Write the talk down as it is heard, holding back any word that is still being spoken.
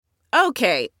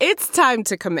Okay, it's time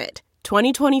to commit.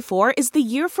 2024 is the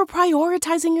year for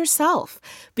prioritizing yourself.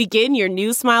 Begin your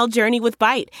new smile journey with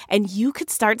Byte, and you could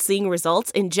start seeing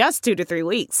results in just 2 to 3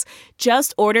 weeks.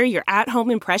 Just order your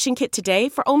at-home impression kit today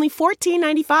for only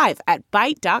 $14.95 at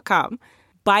Byte.com.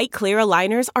 Byte Clear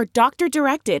aligners are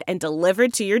doctor-directed and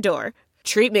delivered to your door.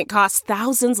 Treatment costs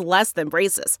thousands less than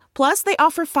braces. Plus, they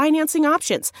offer financing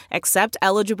options, accept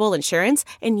eligible insurance,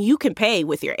 and you can pay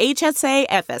with your HSA,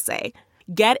 FSA.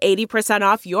 Get 80%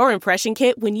 off your impression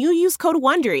kit when you use code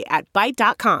WONDERY at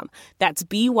Byte.com. That's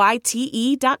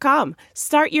BYTE.com.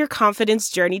 Start your confidence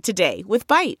journey today with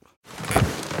Byte.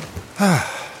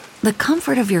 The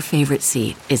comfort of your favorite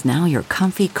seat is now your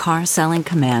comfy car-selling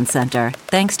command center,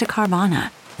 thanks to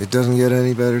Carvana. It doesn't get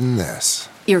any better than this.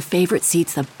 Your favorite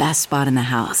seat's the best spot in the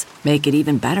house. Make it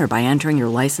even better by entering your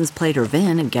license plate or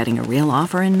VIN and getting a real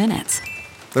offer in minutes.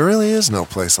 There really is no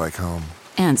place like home.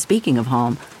 And speaking of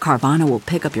home, Carvana will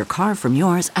pick up your car from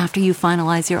yours after you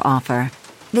finalize your offer.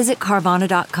 Visit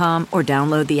Carvana.com or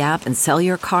download the app and sell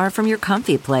your car from your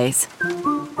comfy place.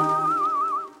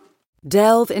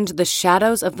 Delve into the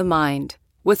shadows of the mind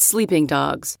with Sleeping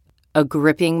Dogs, a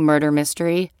gripping murder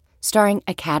mystery starring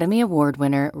Academy Award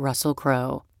winner Russell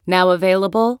Crowe. Now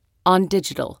available on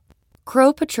digital.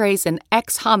 Crowe portrays an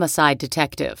ex-homicide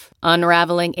detective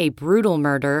unraveling a brutal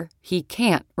murder he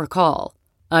can't recall.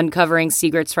 Uncovering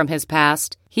secrets from his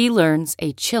past, he learns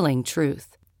a chilling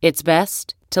truth. It's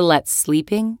best to let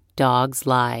sleeping dogs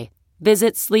lie.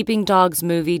 Visit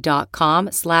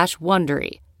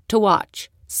sleepingdogsmovie.com/Wondery to watch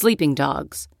Sleeping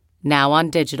Dogs, now on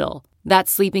digital.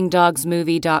 That's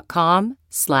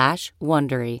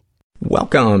sleepingdogsmovie.com/Wondery.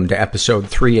 Welcome to episode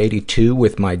 382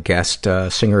 with my guest,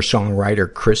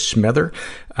 singer-songwriter Chris Smither.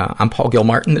 I'm Paul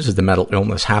Gilmartin. This is the Mental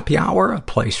Illness Happy Hour, a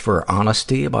place for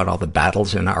honesty about all the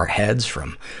battles in our heads,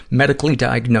 from medically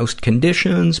diagnosed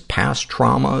conditions, past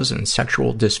traumas, and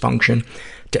sexual dysfunction,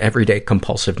 to everyday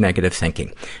compulsive negative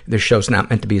thinking. This show's not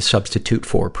meant to be a substitute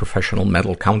for professional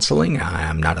mental counseling.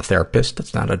 I'm not a therapist.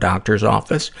 It's not a doctor's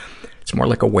office. It's more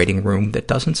like a waiting room that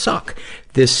doesn't suck.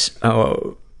 This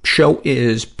show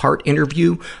is part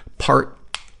interview, part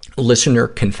listener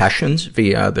confessions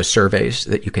via the surveys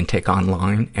that you can take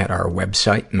online at our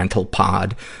website,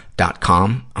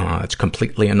 mentalpod.com. It's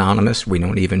completely anonymous. We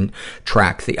don't even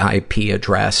track the IP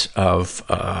address of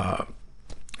the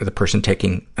person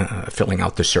filling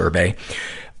out the survey.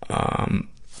 Go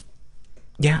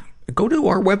to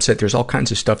our website. There's all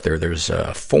kinds of stuff there. There's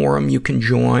a forum you can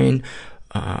join.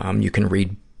 You can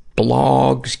read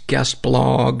blogs, guest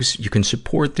blogs. You can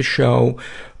support the show.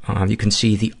 You can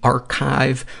see the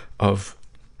archive of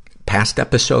past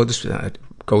episodes.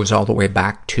 Goes all the way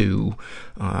back to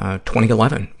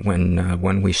 2011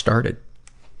 when we started.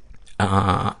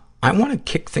 I want to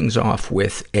kick things off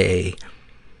with an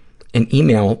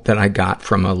email that I got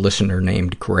from a listener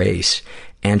named Grace,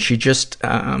 and she just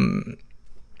sent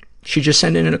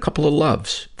in a couple of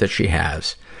loves that she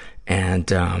has,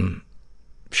 and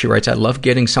she writes, "I love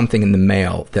getting something in the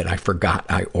mail that I forgot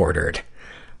I ordered."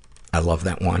 I love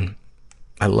that one.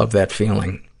 I love that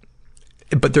feeling.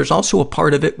 But there's also a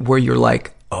part of it where you're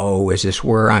like, oh, is this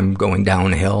where I'm going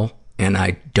downhill and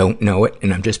I don't know it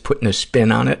and I'm just putting a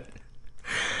spin on it?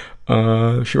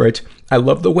 She writes, "I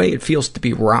love the way it feels to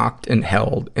be rocked and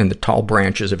held in the tall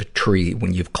branches of a tree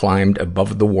when you've climbed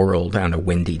above the world on a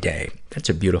windy day." That's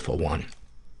a beautiful one.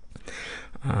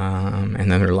 And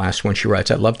then her last one, she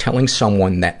writes, "I love telling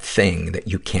someone that thing that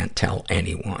you can't tell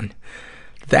anyone."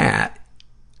 That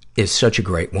is such a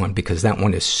great one, because that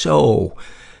one is so,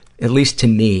 at least to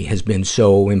me, has been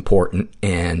so important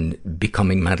in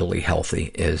becoming mentally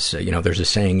healthy. Is, there's a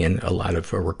saying in a lot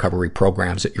of recovery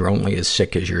programs that you're only as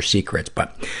sick as your secrets,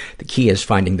 but the key is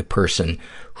finding the person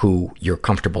who you're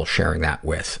comfortable sharing that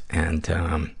with. And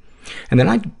then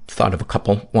I thought of a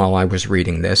couple while I was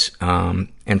reading this,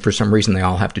 and for some reason they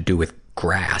all have to do with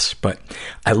grass. But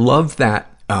I love that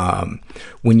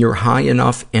when you're high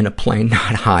enough in a plane,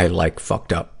 not high like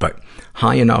fucked up, but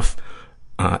high enough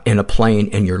in a plane,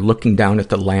 and you're looking down at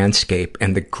the landscape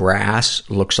and the grass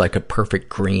looks like a perfect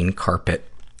green carpet.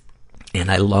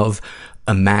 And I love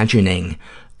imagining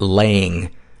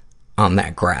laying on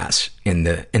that grass in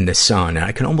the sun, and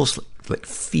I can almost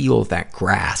feel that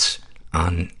grass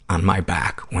on my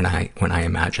back when I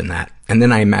imagine that. And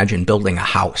then I imagine building a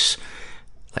house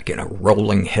like in a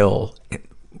rolling hill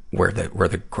where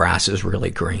the grass is really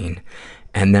green.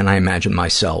 And then I imagine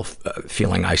myself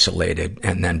feeling isolated,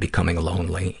 and then becoming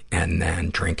lonely, and then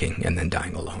drinking, and then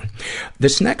dying alone.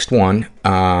 This next one,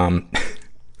 I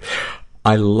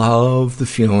love the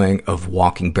feeling of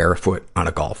walking barefoot on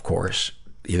a golf course,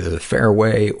 either the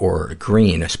fairway or a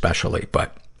green especially,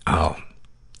 but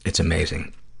It's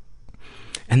amazing.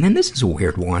 And then this is a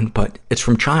weird one, but it's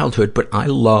from childhood, but I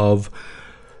love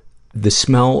the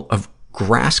smell of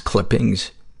grass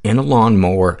clippings in a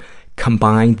lawnmower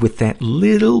combined with that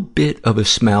little bit of a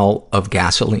smell of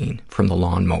gasoline from the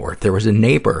lawnmower. There was a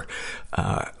neighbor,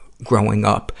 growing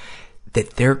up,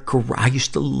 that their garage, I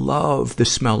used to love the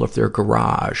smell of their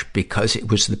garage because it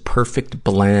was the perfect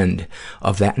blend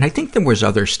of that. And I think there was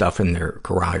other stuff in their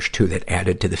garage too that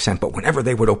added to the scent, but whenever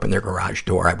they would open their garage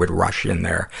door, I would rush in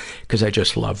there because I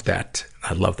just loved that.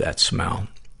 I love that smell.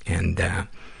 And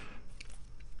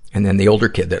then the older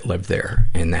kid that lived there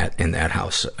in that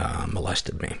house,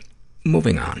 molested me.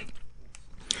 Moving on.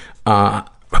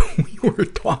 We were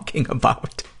talking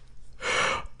about,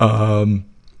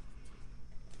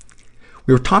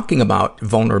 we were talking about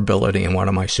vulnerability in one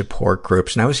of my support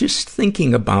groups, and I was just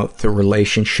thinking about the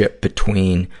relationship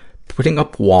between putting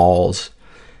up walls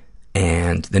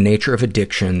and the nature of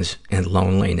addictions and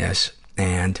loneliness.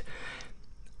 And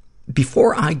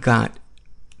before I got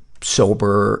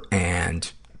sober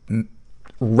and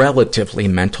relatively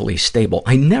mentally stable,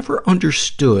 I never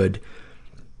understood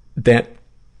that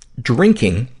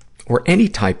drinking or any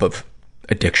type of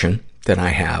addiction that I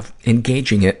have,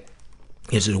 engaging it,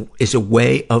 is a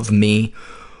way of me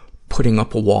putting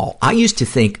up a wall. I used to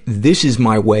think this is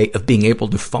my way of being able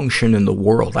to function in the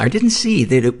world. I didn't see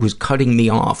that it was cutting me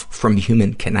off from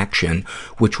human connection,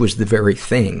 which was the very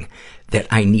thing that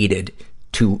I needed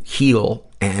to heal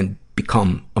and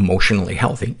become emotionally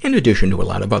healthy, in addition to a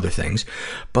lot of other things.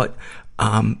 But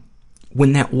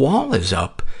when that wall is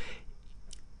up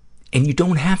and you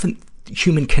don't have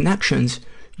human connections,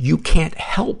 you can't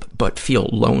help but feel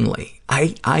lonely.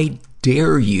 I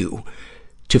dare you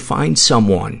to find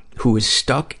someone who is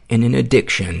stuck in an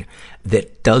addiction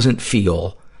that doesn't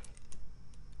feel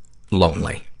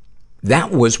lonely.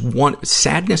 That was one.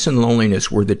 Sadness and loneliness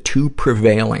were the two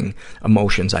prevailing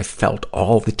emotions I felt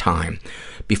all the time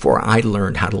before I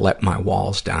learned how to let my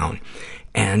walls down.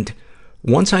 And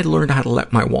once I learned how to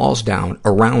let my walls down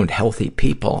around healthy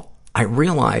people, I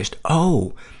realized,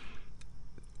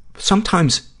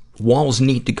 sometimes walls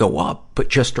need to go up, but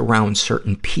just around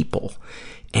certain people.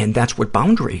 And that's what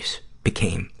boundaries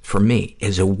became for me,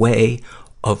 as a way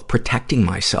of protecting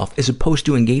myself, as opposed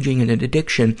to engaging in an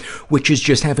addiction, which is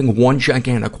just having one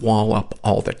gigantic wall up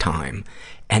all the time.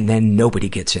 And then nobody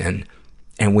gets in,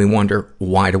 and we wonder,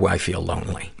 why do I feel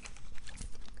lonely?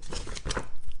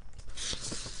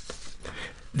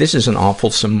 This is an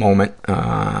awfulsome moment,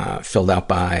 filled out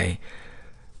by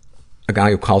a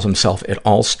guy who calls himself It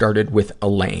All Started with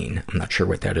Elaine. I'm not sure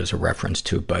what that is a reference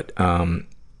to, but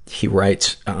he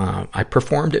writes, I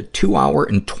performed a 2-hour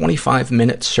and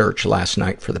 25-minute search last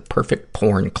night for the perfect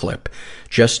porn clip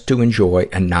just to enjoy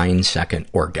a 9-second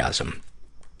orgasm.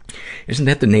 Isn't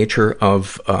that the nature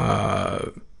of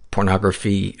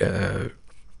pornography,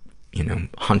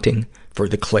 hunting for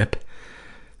the clip?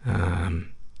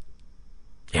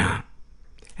 Yeah.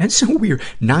 That's so weird.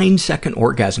 9-second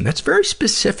orgasm. That's very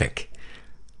specific.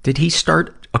 Did he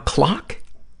start a clock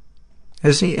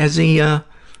as he began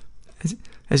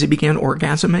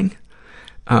orgasming?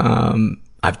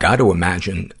 I've got to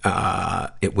imagine,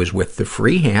 it was with the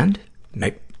free hand.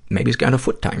 Maybe he's got a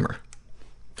foot timer.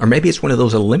 Or maybe it's one of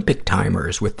those Olympic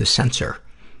timers with the sensor.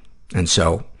 And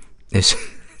so, as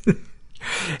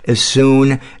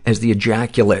soon as the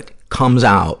ejaculate comes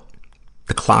out,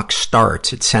 the clock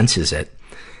starts, it senses it,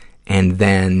 and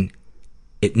then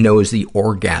it knows the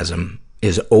orgasm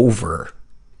is over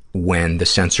when the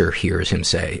sensor hears him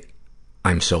say,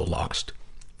 I'm so lost.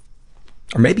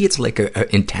 Or maybe it's like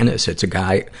in tennis, it's a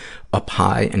guy up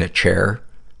high in a chair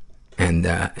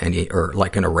or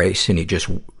like in a race, and he just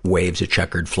waves a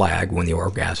checkered flag when the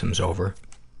orgasm's over.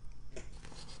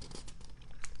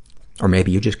 Or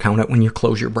maybe you just count it when you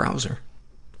close your browser.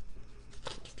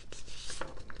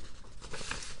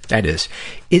 That is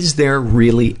there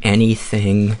really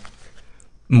anything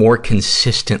more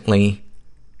consistently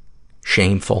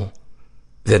shameful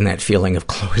than that feeling of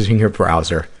closing your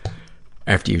browser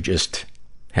after you just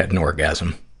had an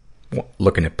orgasm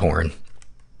looking at porn?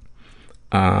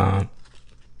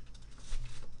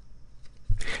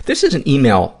 This is an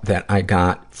email that I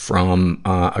got from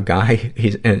a guy,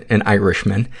 he's an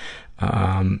Irishman,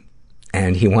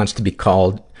 and he wants to be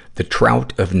called the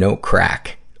Trout of No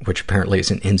Crack, which apparently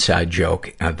is an inside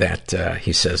joke that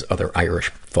he says other Irish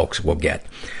folks will get.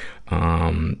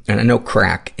 And I know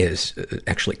crack is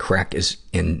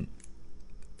in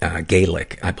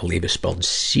Gaelic, I believe is spelled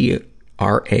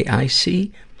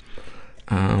C-R-A-I-C.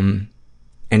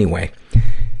 Anyway,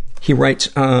 He writes,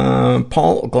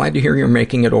 Paul, glad to hear you're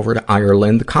making it over to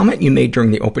Ireland. The comment you made during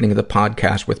the opening of the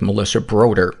podcast with Melissa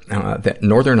Broder, that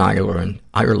Northern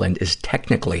Ireland is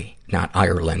technically not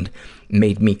Ireland,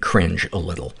 made me cringe a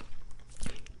little.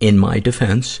 In my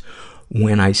defense,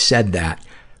 when I said that,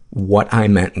 what I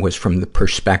meant was from the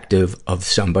perspective of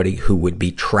somebody who would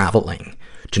be traveling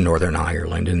to Northern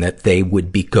Ireland and that they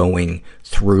would be going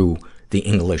through the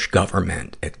English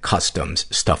government at customs,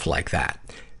 stuff like that.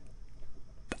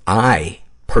 I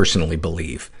personally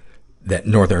believe that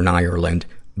Northern Ireland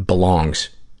belongs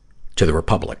to the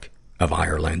Republic of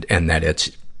Ireland and that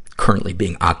it's currently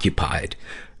being occupied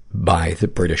by the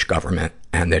British government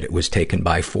and that it was taken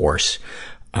by force.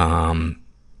 And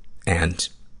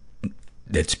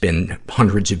it's been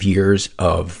hundreds of years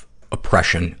of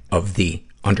oppression of the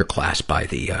underclass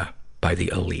by the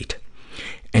elite.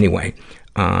 Anyway,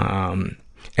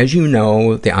 as you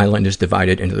know, the island is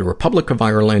divided into the Republic of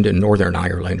Ireland and Northern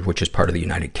Ireland, which is part of the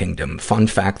United Kingdom. Fun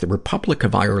fact, the Republic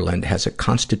of Ireland has a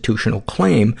constitutional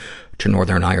claim to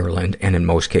Northern Ireland, and in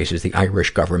most cases, the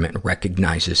Irish government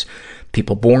recognizes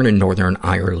people born in Northern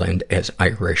Ireland as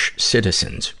Irish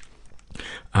citizens.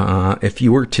 If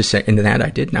you were to say, and that I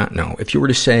did not know, if you were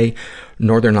to say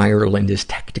Northern Ireland is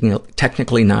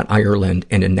technically not Ireland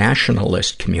and a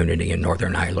nationalist community in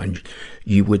Northern Ireland,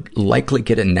 you would likely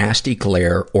get a nasty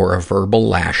glare or a verbal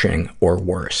lashing or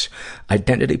worse.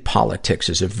 Identity politics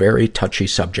is a very touchy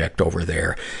subject over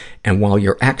there, and while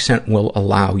your accent will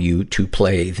allow you to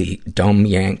play the dumb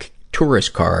Yank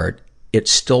tourist card, it's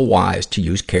still wise to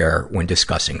use care when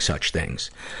discussing such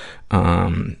things.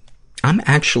 I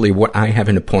have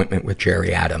an appointment with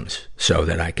Jerry Adams so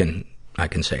that I can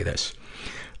say this.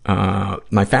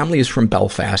 My family is from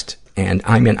Belfast and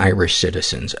I'm an Irish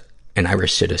citizen.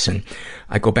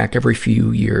 I go back every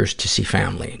few years to see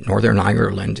family. Northern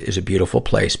Ireland is a beautiful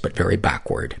place, but very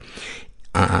backward.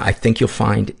 I think you'll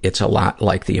find it's a lot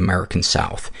like the American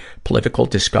South. Political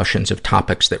discussions of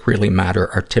topics that really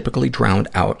matter are typically drowned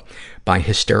out by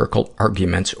hysterical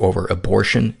arguments over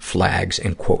abortion, flags,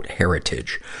 and, quote,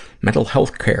 heritage. Mental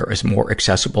health care is more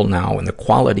accessible now and the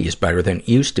quality is better than it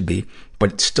used to be,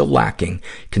 but it's still lacking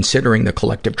considering the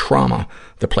collective trauma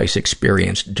the place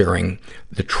experienced during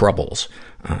the Troubles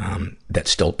that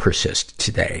still persist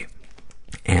today.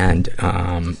 And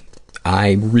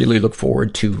I really look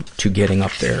forward to getting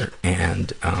up there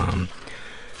and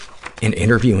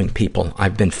interviewing people.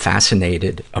 I've been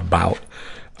fascinated about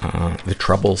the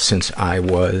Troubles since I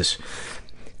was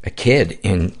a kid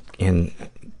in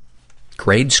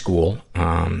grade school.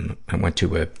 I went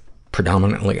to a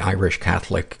predominantly Irish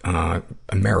Catholic,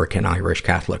 American Irish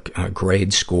Catholic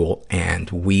grade school, and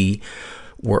we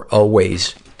were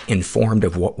always informed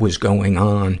of what was going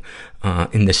on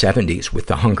in the 70s with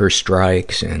the hunger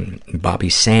strikes and Bobby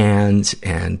Sands,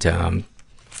 and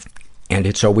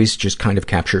it's always just kind of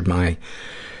captured my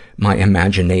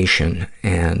imagination,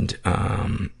 and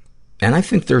I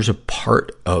think there's a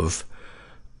part of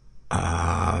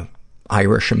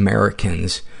Irish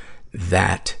Americans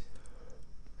that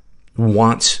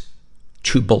wants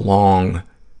to belong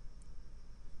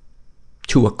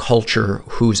to a culture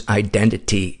whose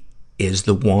identity is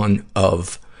the one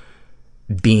of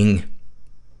being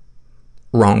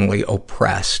wrongly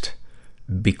oppressed,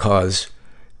 because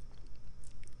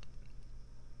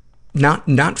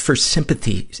not for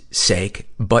sympathy's sake,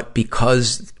 but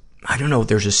because, I don't know,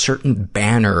 there's a certain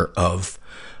banner of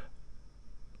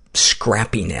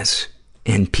scrappiness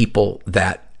in people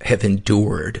that have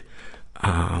endured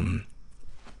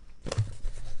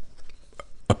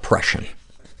oppression.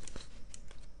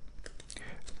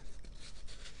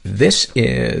 This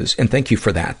is, and thank you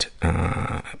for that,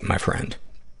 my friend.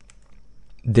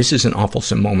 This is an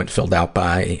awfulsome moment filled out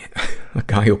by a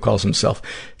guy who calls himself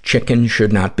Chicken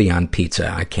Should Not Be on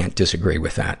Pizza. I can't disagree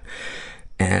with that.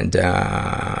 And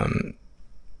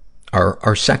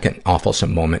our second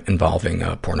awfulsome moment involving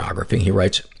pornography, he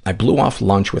writes, I blew off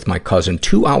lunch with my cousin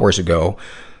 2 hours ago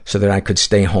so that I could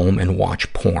stay home and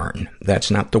watch porn. That's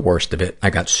not the worst of it.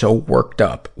 I got so worked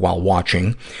up while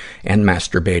watching and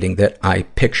masturbating that I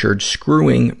pictured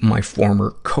screwing my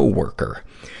former coworker.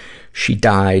 She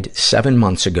died 7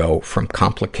 months ago from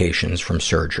complications from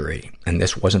surgery, and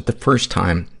this wasn't the first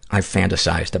time I've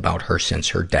fantasized about her since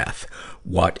her death.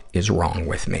 What is wrong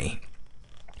with me?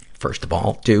 First of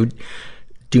all, dude,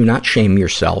 do not shame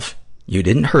yourself. You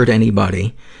didn't hurt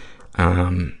anybody.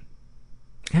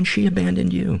 And she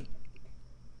abandoned you.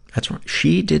 That's right.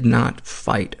 She did not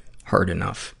fight hard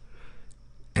enough.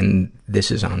 And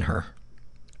this is on her.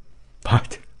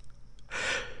 But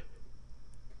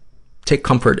take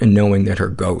comfort in knowing that her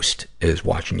ghost is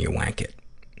watching you wank it.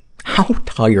 How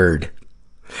tired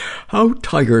How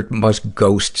tired must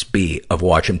ghosts be of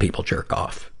watching people jerk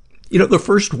off? You know, the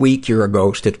first week you're a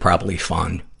ghost, it's probably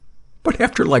fun. But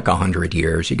after like 100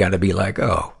 years, you gotta be like,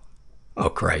 oh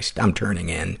Christ, I'm turning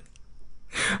in.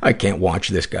 I can't watch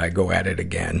this guy go at it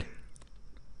again.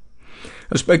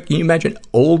 Can you imagine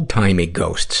old-timey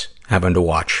ghosts having to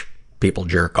watch people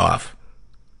jerk off?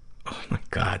 Oh my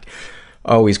God.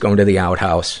 Oh, he's going to the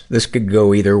outhouse. This could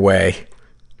go either way.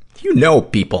 You know,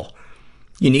 people.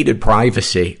 You needed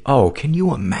privacy. Oh, can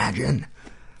you imagine?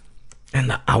 And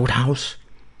the outhouse?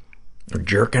 They're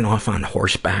jerking off on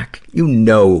horseback. You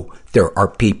know there are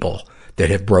people that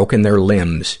have broken their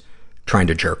limbs trying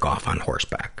to jerk off on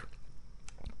horseback.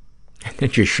 And then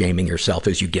just shaming yourself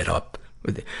as you get up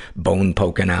with the bone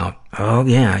poking out. Oh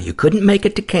yeah, you couldn't make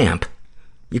it to camp.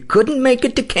 You couldn't make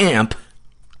it to camp.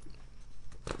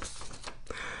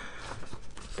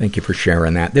 Thank you for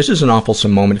sharing that. This is an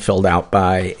awfulsome moment filled out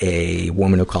by a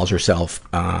woman who calls herself,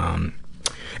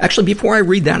 actually, before I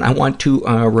read that, I want to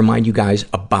remind you guys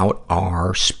about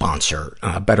our sponsor,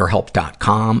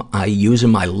 BetterHelp.com. I use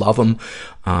them. I love them.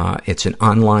 It's an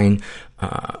online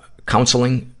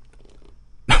counseling,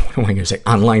 what am I going to say?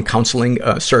 Online counseling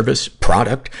service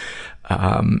product.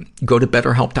 Go to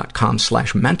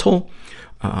BetterHelp.com/mental.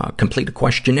 Complete a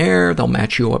questionnaire. They'll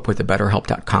match you up with a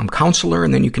BetterHelp.com counselor,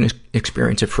 and then you can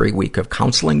experience a free week of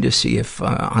counseling to see if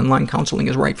online counseling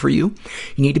is right for you.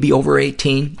 You need to be over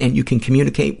 18, and you can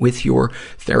communicate with your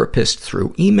therapist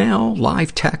through email,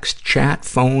 live text, chat,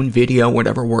 phone, video,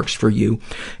 whatever works for you,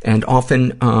 and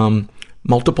often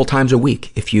multiple times a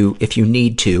week if you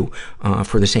need to,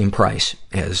 for the same price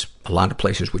as a lot of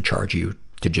places would charge you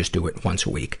to just do it once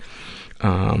a week.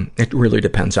 It really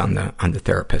depends on the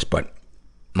therapist, but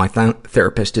my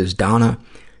therapist is Donna.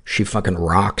 She fucking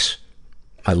rocks.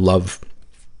 I love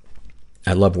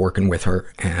working with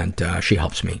her, and she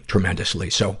helps me tremendously.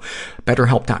 So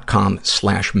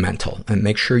BetterHelp.com/mental, and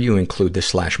make sure you include the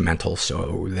 /mental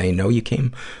so they know you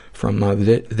came from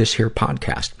this here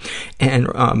podcast.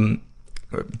 And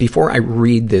before I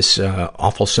read this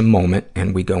awfulsome moment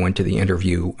and we go into the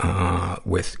interview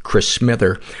with Chris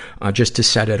Smither, just to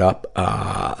set it up,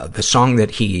 the song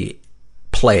that he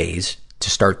plays to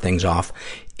start things off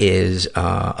is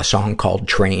a song called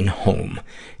Train Home,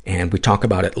 and we talk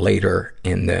about it later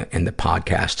in the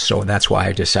podcast. So that's why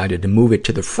I decided to move it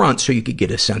to the front so you could get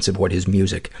a sense of what his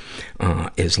music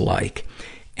is like.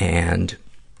 And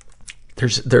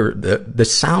there's the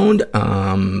sound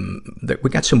that we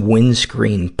got some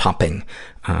windscreen popping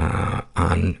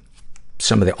on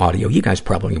some of the audio. You guys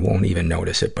probably won't even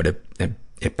notice it, but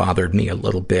it bothered me a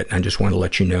little bit. I just want to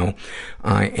let you know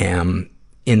I am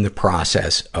in the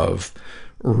process of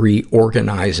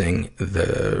reorganizing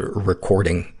the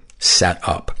recording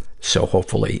setup. So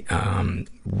hopefully,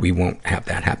 we won't have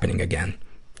that happening again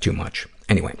too much.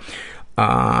 Anyway,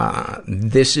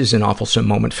 this is an awfulsome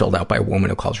moment filled out by a woman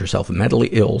who calls herself a mentally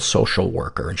ill social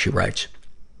worker. And she writes,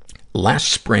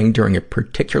 last spring, during a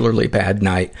particularly bad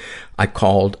night, I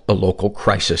called a local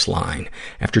crisis line.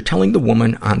 After telling the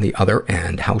woman on the other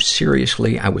end how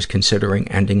seriously I was considering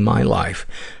ending my life,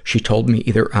 she told me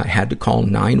either I had to call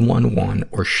 911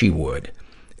 or she would.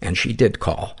 And she did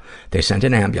call. They sent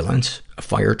an ambulance, a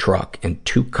fire truck, and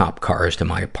 2 cop cars to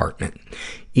my apartment.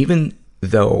 Even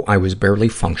though I was barely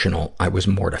functional, I was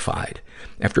mortified.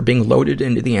 After being loaded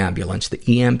into the ambulance, the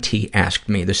EMT asked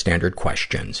me the standard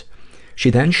questions. She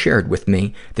then shared with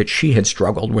me that she had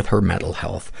struggled with her mental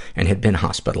health and had been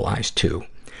hospitalized too.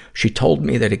 She told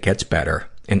me that it gets better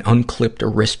and unclipped a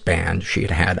wristband she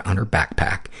had had on her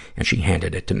backpack, and she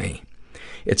handed it to me.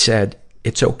 It said,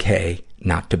 "It's okay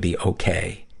not to be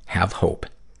okay. Have hope."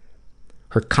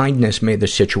 Her kindness made the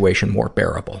situation more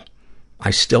bearable. I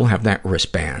still have that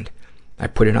wristband. I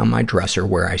put it on my dresser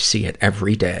where I see it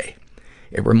every day.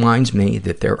 It reminds me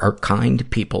that there are kind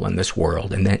people in this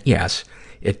world and that, yes,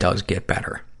 it does get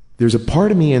better. There's a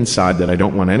part of me inside that I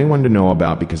don't want anyone to know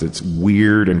about because it's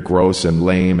weird and gross and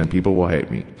lame and people will hate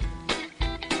me.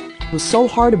 It was so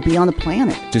hard to be on the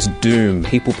planet. Just doom,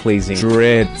 people-pleasing,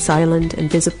 dread. Silent,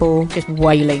 invisible, just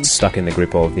wailing. Stuck in the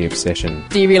grip of the obsession.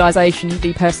 Derealization,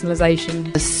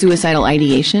 depersonalization. Suicidal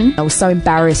ideation. I was so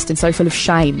embarrassed and so full of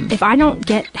shame. If I don't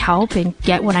get help and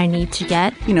get what I need to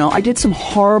get... You know, I did some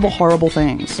horrible, horrible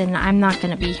things. Then I'm not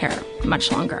going to be here much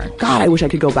longer. God, I wish I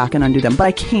could go back and undo them, but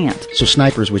I can't. So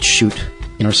snipers would shoot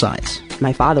in our sides.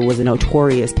 My father was a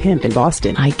notorious pimp in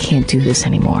Boston. I can't do this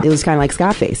anymore. It was kind of like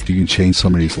Scarface. You can change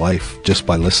somebody's life just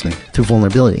by listening. Through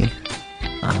vulnerability,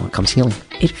 comes healing.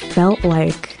 It felt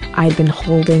like I'd been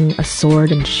holding a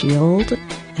sword and shield,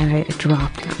 and I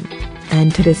dropped them.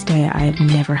 And to this day, I have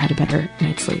never had a better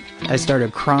night's sleep. I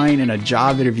started crying in a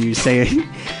job interview saying,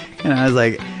 And I was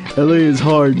like, LA is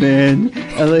hard, man.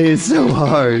 LA is so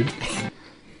hard.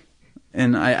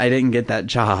 And I didn't get that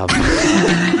job.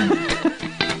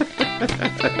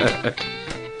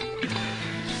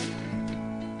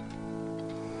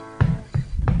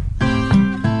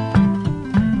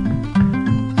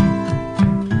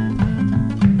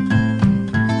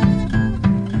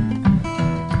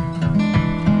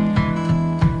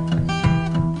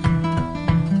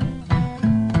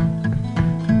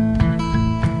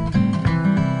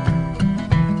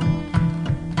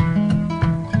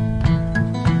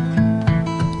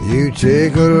 You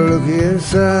take a look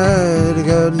inside, I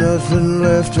got nothing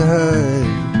left to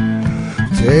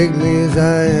hide. Take me as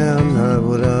I am, not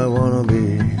what I wanna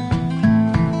be.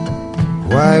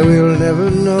 Why we'll never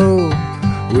know,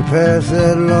 we passed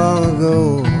that long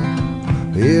ago.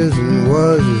 Is and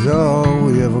was is all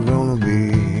we ever gonna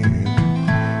be.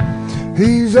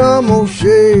 He's almost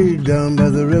shade down by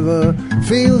the river,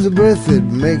 feels a breath that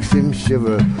makes him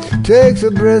shiver, takes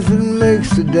a breath and makes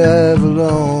the dive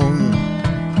alone.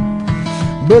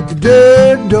 But the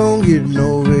dead don't get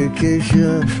no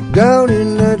vacation down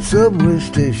in that subway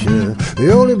station.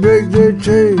 The only break they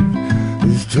take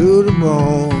is to the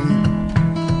bone,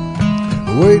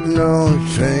 waiting on a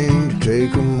train to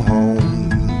take them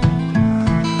home.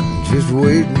 Just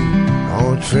waiting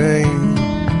on a train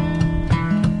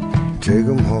to take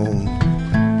them home.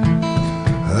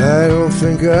 I don't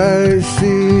think I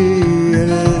see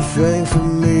anything for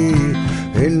me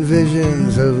in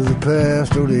visions of the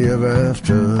past or the ever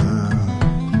after.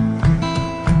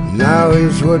 Now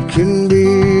is what can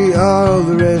be, all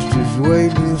the rest is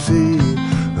wait and see.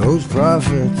 Those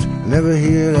prophets never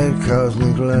hear that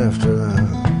cosmic laughter.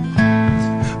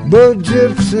 But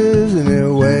gypsies in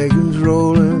their wagons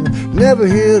rolling never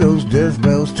hear those death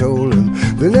bells tolling.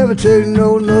 They never take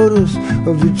no notice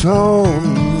of the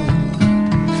tone.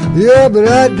 Yeah, but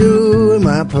I do, and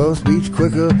my pulse beats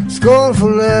quicker.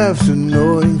 Scornful laughs and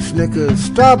knowing snickers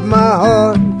stop my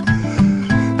heart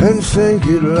and sink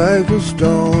it like a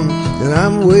stone. And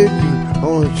I'm waiting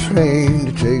on a train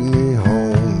to take me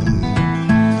home.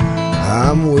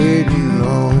 I'm waiting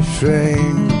on a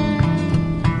train,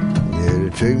 yeah, to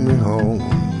take me home.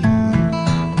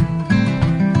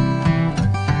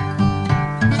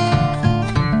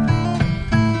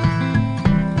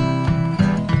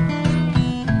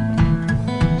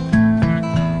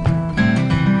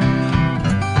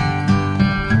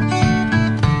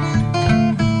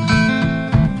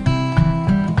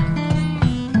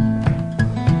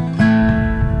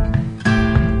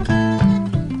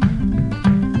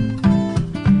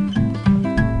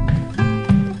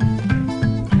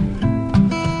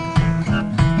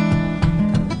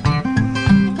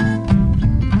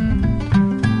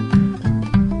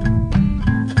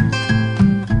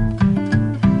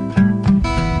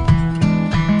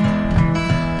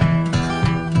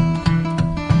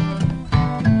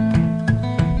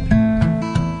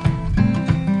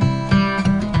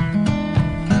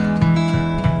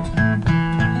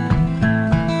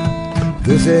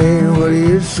 This ain't what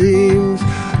it seems,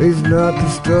 it's not the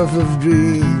stuff of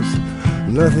dreams.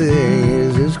 Nothing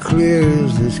is as clear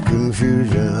as this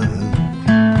confusion.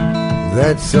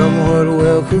 That somewhat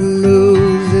welcome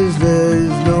news is there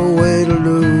is no way to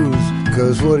lose,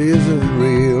 'cause what isn't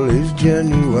real is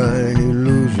genuine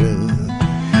illusion.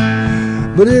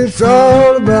 But it's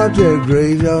all about that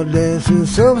graveyard dancing.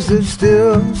 Some sit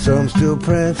still, some still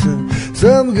prancing,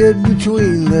 some get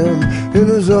between them in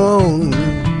a zone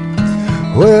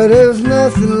where there's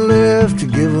nothing left to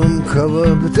give them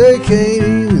cover, but they can't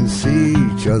even see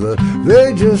each other.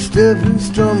 They just step and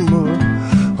stumble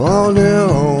on their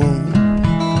own,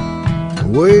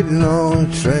 waiting on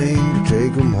a train to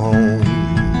take them home.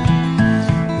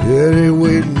 Yeah, they're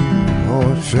waiting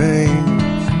on a train.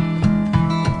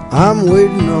 I'm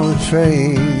waiting on a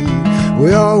train.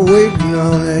 We're all waiting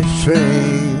on that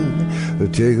train to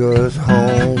take us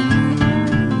home.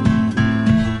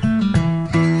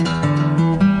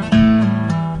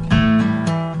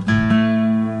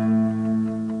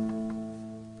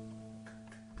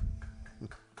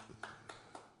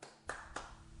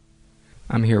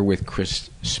 I'm here with Chris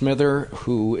Smither,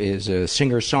 who is a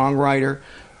singer-songwriter.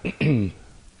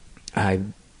 I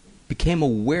became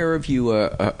aware of you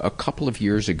a couple of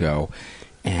years ago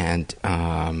and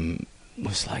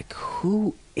was like,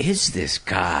 who is this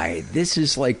guy? This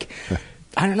is like,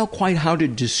 I don't know quite how to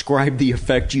describe the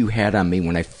effect you had on me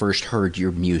when I first heard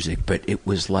your music, but it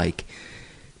was like,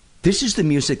 this is the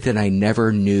music that I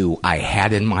never knew I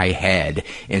had in my head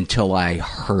until I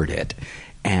heard it.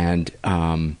 And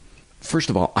First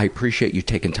of all, I appreciate you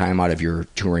taking time out of your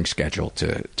touring schedule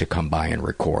to come by and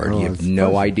record. Oh, you have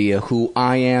no idea who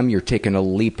I am. You're taking a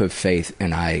leap of faith,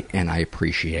 and I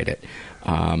appreciate it.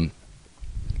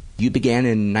 You began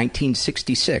in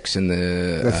 1966 in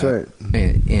the. That's right.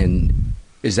 And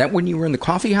is that when you were in the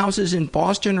coffee houses in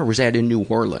Boston, or was that in New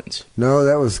Orleans? No,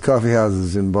 that was coffee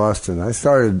houses in Boston. I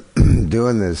started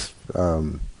doing this.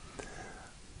 Well,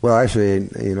 actually,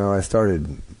 I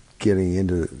started getting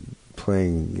into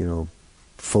playing,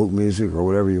 folk music or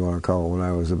whatever you want to call it when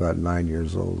I was about 9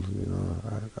 years old.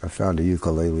 I found a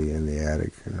ukulele in the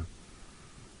attic.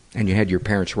 And you had your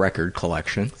parents' record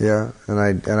collection. Yeah, and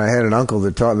I had an uncle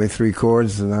that taught me 3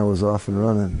 chords, and I was off and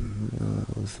running.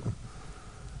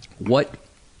 What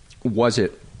was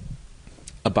it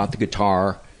about the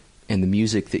guitar and the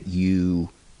music that you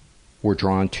were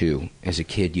drawn to as a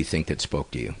kid, you think, that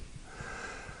spoke to you?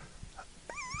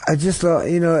 I just thought,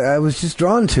 I was just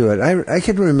drawn to it. I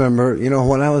can remember,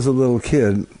 when I was a little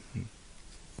kid,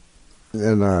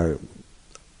 and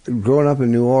growing up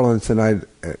in New Orleans, and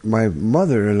my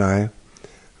mother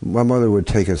would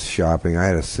take us shopping. I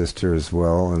had a sister as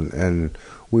well, and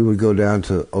we would go down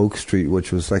to Oak Street,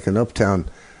 which was like an uptown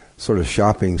sort of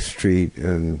shopping street,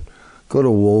 and go to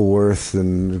Woolworth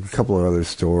and a couple of other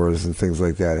stores and things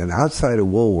like that. And outside of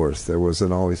Woolworth, there was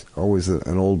always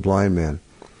an old blind man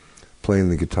playing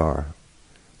the guitar,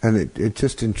 and it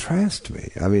just entranced me.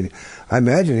 I mean, I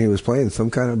imagine he was playing some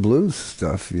kind of blues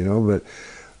stuff, but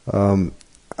I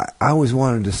always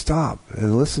wanted to stop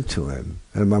and listen to him,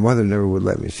 and my mother never would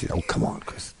let me. She said, "Oh, come on,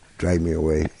 Chris, drag me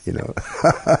away,"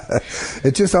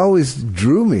 It just always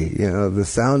drew me, the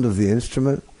sound of the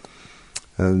instrument.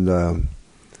 And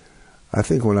I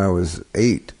think when I was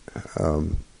 8,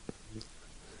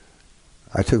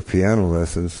 I took piano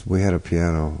lessons. We had a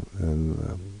piano,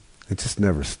 and it just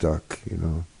never stuck,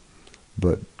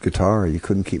 But guitar, you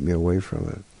couldn't keep me away from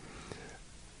it.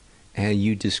 And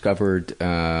you discovered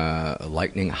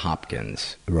Lightning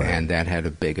Hopkins, right, and that had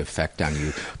a big effect on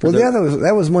you.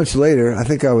 That was much later. I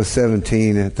think I was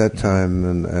 17 at that time,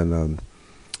 and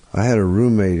I had a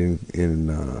roommate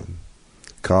in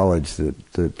college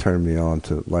that turned me on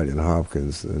to Lightning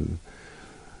Hopkins, and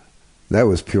that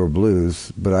was pure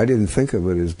blues, but I didn't think of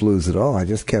it as blues at all. I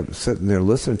just kept sitting there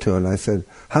listening to it, and I said,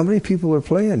 "How many people are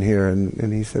playing here?"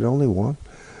 And he said, "Only one."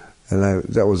 And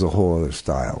that was a whole other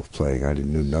style of playing I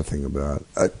knew nothing about.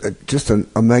 Just a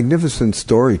magnificent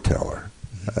storyteller,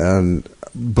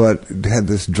 but had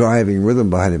this driving rhythm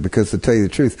behind it, because to tell you the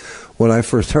truth, when I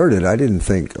first heard it, I didn't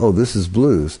think, "Oh, this is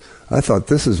blues." I thought,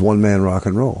 this is one-man rock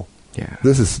and roll. Yeah.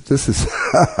 This is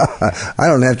I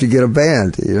don't have to get a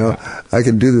band, I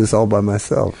can do this all by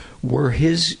myself. Were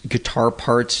his guitar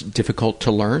parts difficult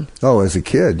to learn? Oh, as a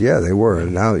kid, yeah, they were.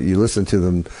 And now you listen to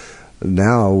them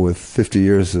now with 50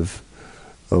 years of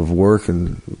work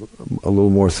and a little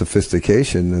more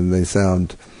sophistication, and they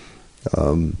sound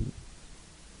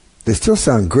they still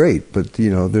sound great, but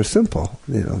they're simple.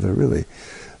 They're really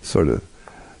sort of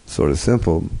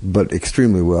simple, but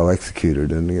extremely well executed.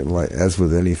 And as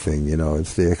with anything,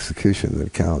 it's the execution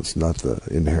that counts, not the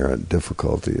inherent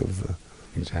difficulty of the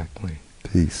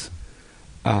piece.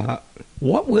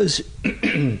 What was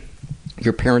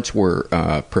your parents were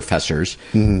professors,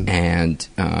 mm-hmm. and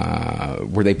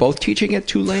were they both teaching at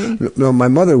Tulane? No, my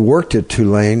mother worked at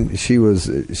Tulane. She was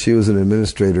an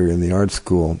administrator in the art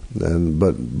school,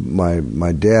 but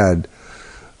my dad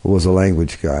was a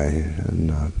language guy,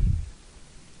 and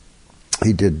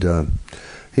he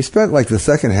spent like the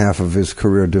second half of his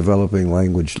career developing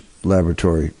language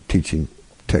laboratory teaching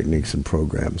techniques and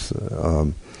programs.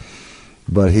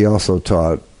 But he also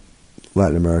taught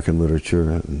Latin American literature,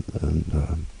 and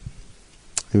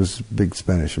he was a big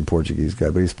Spanish and Portuguese guy,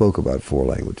 but he spoke about 4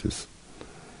 languages.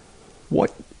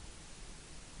 What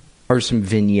are some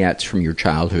vignettes from your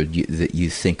childhood that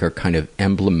you think are kind of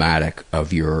emblematic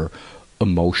of your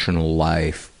emotional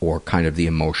life, or kind of the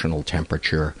emotional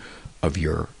temperature of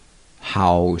your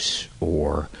house,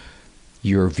 or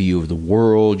your view of the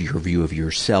world, your view of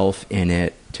yourself in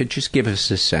it, to just give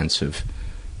us a sense of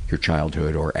your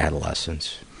childhood or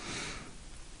adolescence?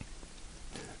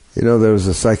 There was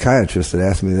a psychiatrist that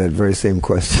asked me that very same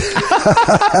question.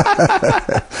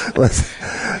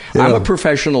 I'm a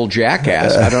professional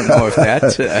jackass. I don't know if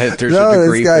there's a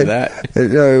degree for that.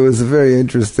 It was very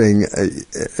interesting,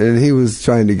 and he was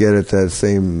trying to get at that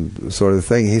same sort of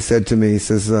thing. He said to me, he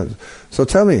says, "So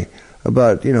tell me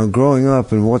about growing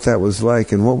up and what that was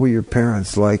like, and what were your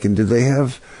parents like, and did they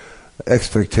have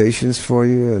expectations for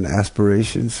you and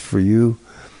aspirations for you?"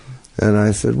 And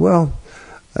I said, "Well,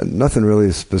 nothing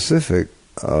really specific.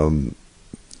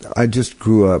 I just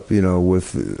grew up,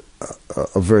 with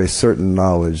a very certain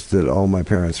knowledge that all my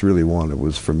parents really wanted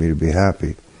was for me to be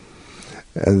happy.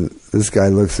 And this guy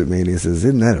looks at me and he says,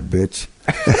 "Isn't that a bitch?"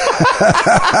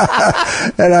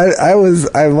 And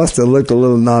I must have looked a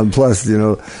little nonplussed, you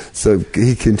know. So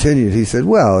he continued. He said,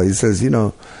 "Well," he says, "you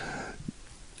know,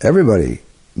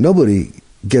 nobody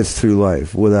gets through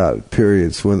life without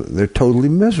periods when they're totally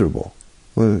miserable,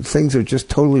 when things are just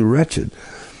totally wretched.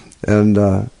 And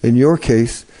in your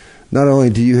case, not only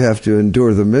do you have to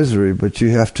endure the misery, but you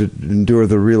have to endure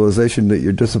the realization that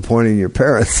you're disappointing your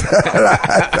parents.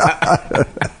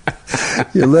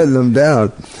 You're letting them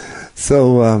down."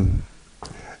 So,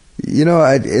 you know,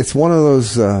 it's one of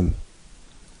those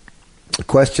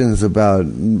questions about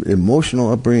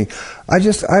emotional upbringing.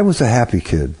 I was a happy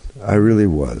kid. I really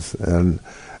was. And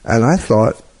I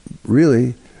thought,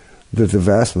 really, that the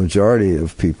vast majority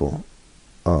of people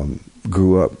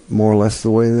grew up more or less the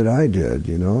way that I did.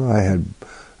 You know,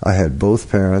 I had both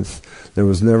parents. There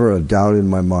was never a doubt in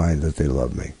my mind that they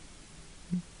loved me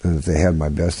and that they had my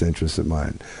best interest in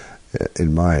mind. I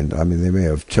mean, they may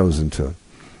have chosen to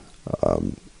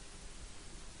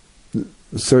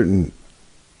certain.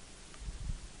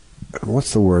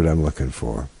 What's the word I'm looking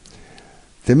for?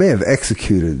 They may have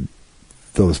executed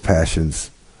those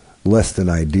passions less than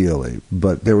ideally,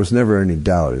 but there was never any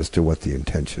doubt as to what the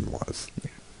intention was.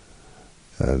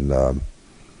 And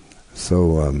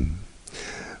so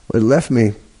it left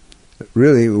me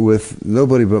really with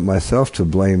nobody but myself to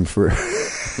blame for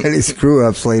any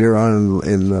screw-ups later on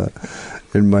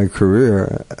in my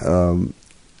career.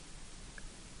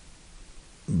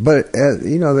 But,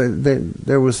 you know,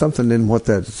 there was something in what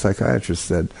that psychiatrist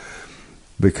said,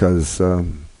 because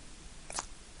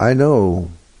I know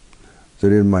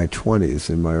that in my 20s,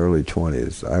 in my early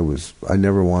 20s, I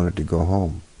never wanted to go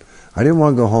home. I didn't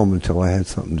want to go home until I had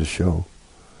something to show.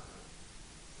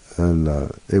 And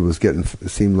it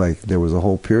seemed like there was a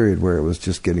whole period where it was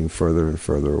just getting further and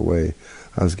further away.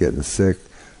 I was getting sick,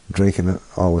 drinking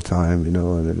all the time, you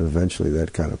know, and then eventually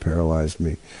that kind of paralyzed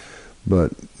me.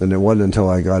 And it wasn't until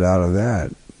I got out of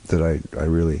that I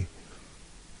really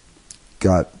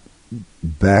got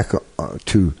back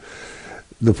to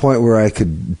the point where I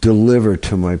could deliver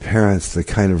to my parents the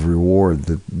kind of reward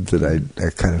that I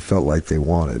kind of felt like they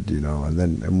wanted, you know. And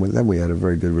then we had a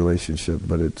very good relationship.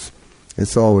 But it's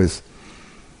always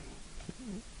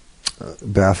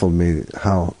baffled me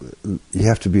how you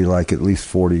have to be like at least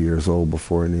 40 years old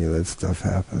before any of that stuff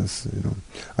happens, you know.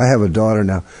 I have a daughter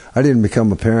now. I didn't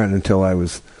become a parent until I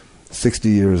was 60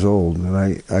 years old, and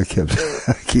I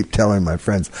keep telling my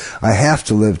friends, I have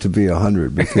to live to be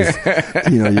 100 because,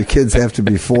 you know, your kids have to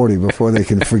be 40 before they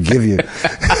can forgive you.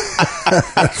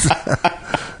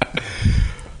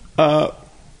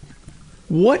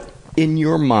 What, in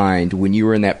your mind, when you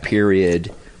were in that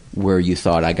period where you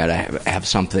thought, I got to have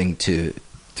something to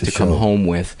come home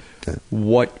with,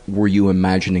 what were you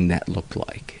imagining that looked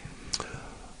like?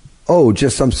 Oh,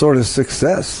 just some sort of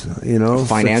success, you know.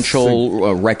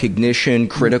 Financial recognition,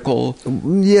 critical?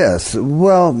 Yes.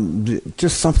 Well,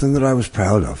 just something that I was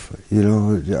proud of, you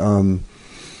know.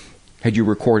 Had you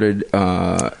recorded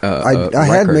I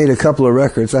had made a couple of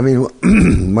records. I mean,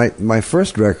 my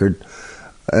first record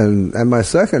and my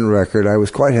second record, I was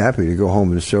quite happy to go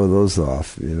home and show those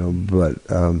off, you know. But,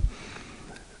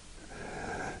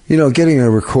 you know, getting a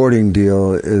recording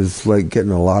deal is like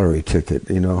getting a lottery ticket,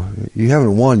 you know. You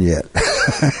haven't won yet.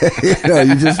 You know,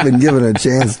 you've just been given a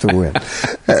chance to win.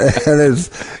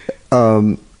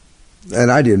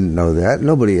 And I didn't know that.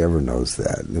 Nobody ever knows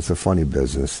that. It's a funny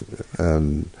business.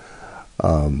 And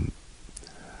the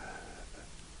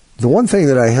one thing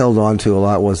that I held on to a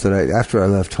lot was that after I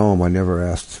left home, I never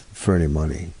asked for any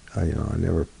money. I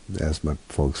never asked my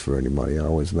folks for any money. I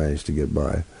always managed to get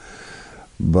by.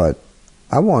 But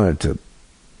I wanted to,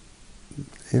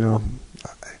 you know,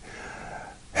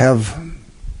 have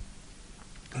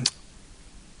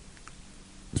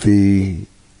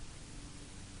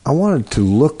I wanted to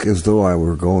look as though I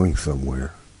were going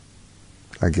somewhere.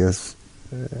 I guess,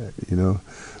 you know,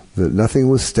 that nothing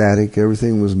was static,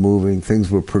 everything was moving, things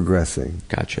were progressing.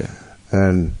 Gotcha.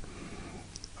 And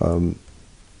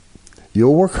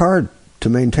you'll work hard to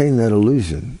maintain that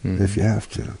illusion if you have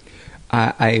to.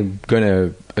 I'm going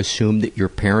to assume that your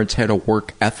parents had a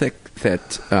work ethic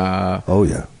that... oh,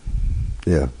 yeah.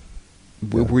 Yeah.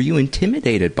 Were you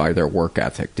intimidated by their work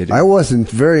ethic? I wasn't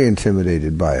very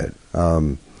intimidated by it.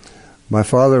 My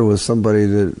father was somebody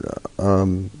that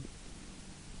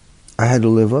I had to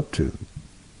live up to.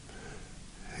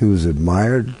 He was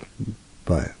admired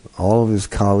by all of his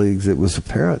colleagues. It was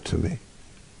apparent to me.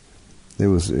 It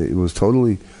was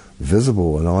totally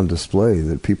visible and on display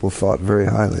that people thought very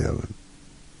highly of him.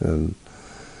 And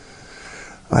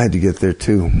I had to get there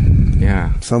too.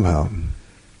 Yeah. Somehow.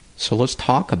 So let's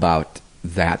talk about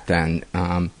that then.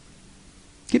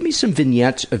 Give me some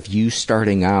vignettes of you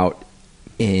starting out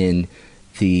in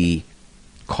the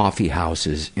coffee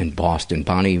houses in Boston.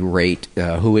 Bonnie Raitt,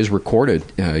 who has recorded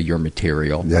your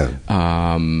material,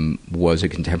 was a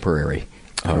contemporary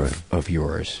of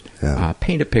yours. Yeah.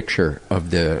 Paint a picture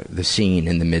of the scene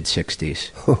in the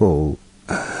mid-'60s. Oh,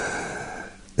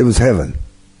 it was heaven.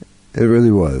 It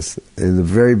really was. In the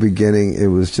very beginning, it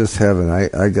was just heaven. I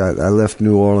left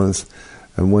New Orleans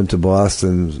and went to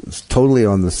Boston totally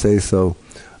on the say-so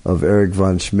of Eric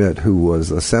von Schmidt, who was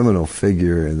a seminal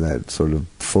figure in that sort of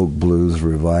folk blues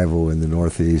revival in the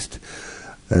Northeast.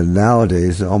 And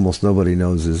nowadays, almost nobody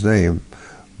knows his name,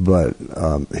 but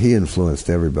he influenced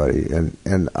everybody.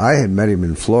 And I had met him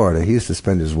in Florida. He used to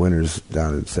spend his winters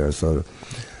down in Sarasota.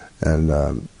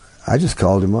 And I just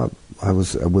called him up. I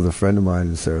was with a friend of mine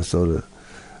in Sarasota,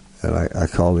 and I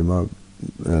called him up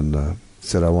and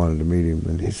said I wanted to meet him.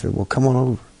 And he said, well, come on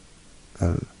over.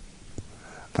 And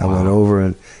I went over,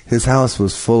 and his house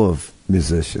was full of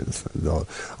musicians.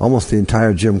 Almost the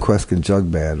entire Jim Kweskin Jug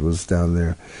Band was down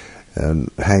there and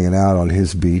hanging out on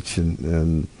his beach.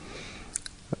 And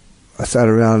I sat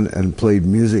around and played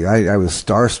music. I was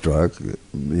starstruck,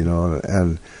 you know,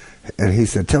 and he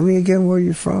said, tell me again where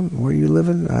you're from, where you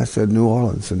living? I said, New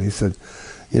Orleans. And he said,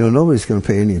 you know, nobody's going to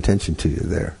pay any attention to you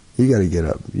there. You got to get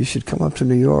up. You should come up to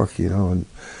New York, you know,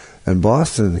 and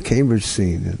Boston, the Cambridge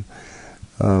scene.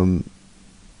 And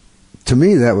to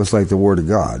me, that was like the word of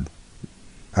God.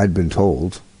 I'd been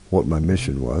told what my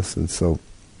mission was, and so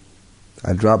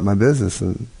I dropped my business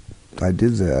and I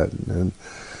did that.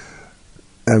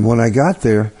 And when I got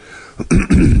there,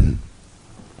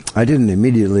 I didn't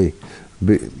immediately,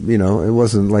 you know, it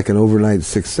wasn't like an overnight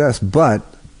success, but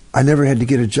I never had to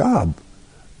get a job.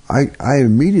 I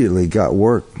immediately got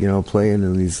work, you know, playing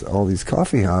in all these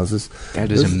coffee houses.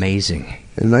 That is amazing.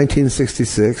 In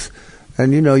 1966.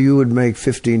 And, you know, you would make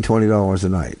 $15, $20 a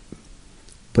night.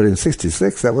 But in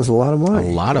 66, that was a lot of money.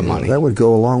 A lot of money. That would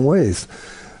go a long ways.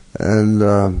 And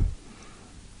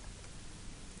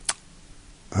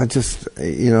I just,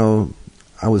 you know,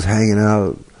 I was hanging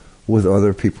out with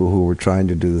other people who were trying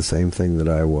to do the same thing that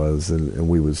I was. And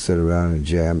we would sit around and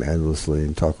jam endlessly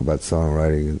and talk about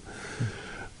songwriting and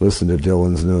listen to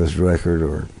Dylan's newest record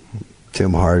or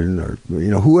Tim Hardin or, you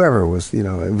know, whoever was, you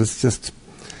know, it was just...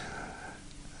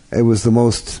 It was the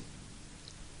most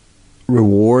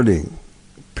rewarding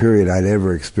period I'd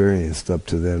ever experienced up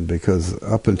to then, because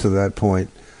up until that point,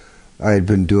 I had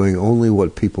been doing only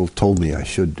what people told me I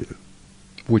should do.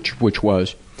 Which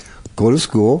was? Go to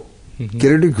school,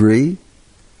 get a degree,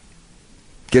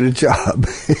 get a job,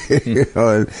 you know,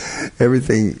 and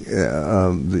everything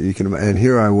that you can imagine. And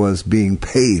here I was being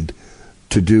paid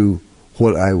to do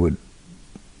what I would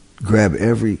grab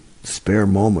every spare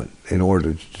moment in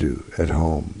order to do at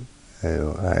home. You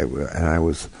know, I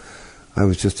was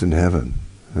just in heaven,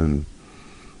 and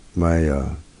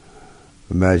my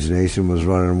imagination was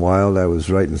running wild. I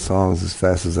was writing songs as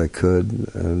fast as I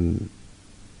could and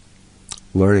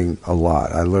learning a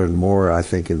lot. I learned more, I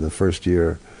think, in the first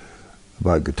year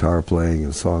about guitar playing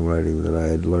and songwriting than I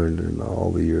had learned in all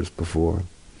the years before.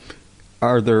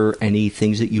 Are there any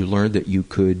things that you learned that you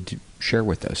could share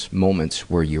with us? Moments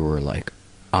where you were like,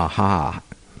 aha,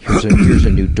 here's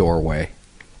a new doorway.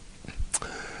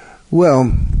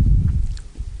 Well,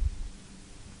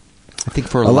 I think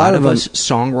for a lot of us,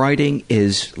 songwriting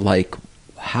is like,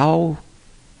 how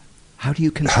do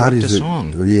you construct a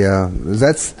song? Yeah,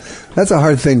 that's a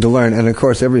hard thing to learn. And of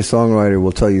course, every songwriter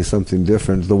will tell you something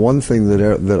different. The one thing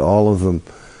that all of them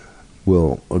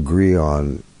will agree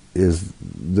on is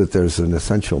that there's an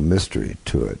essential mystery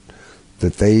to it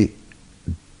that they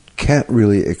can't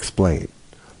really explain.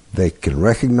 They can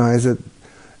recognize it,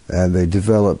 and they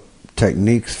develop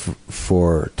techniques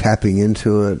for tapping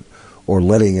into it or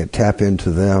letting it tap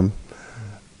into them.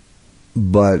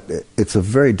 But it's a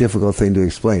very difficult thing to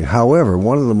explain. However,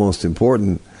 one of the most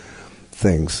important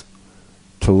things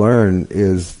to learn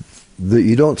is that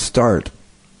you don't start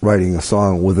writing a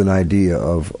song with an idea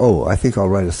of, oh, I think I'll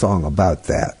write a song about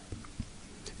that.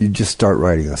 You just start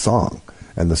writing a song,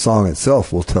 and the song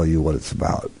itself will tell you what it's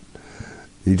about.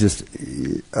 You just,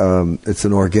 it's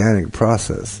an organic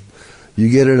process. You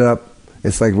get it up,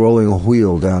 it's like rolling a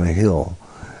wheel down a hill.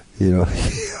 You know,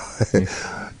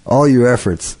 all your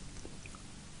efforts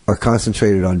are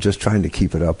concentrated on just trying to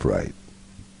keep it upright.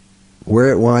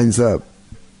 Where it winds up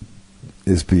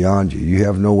is beyond you. You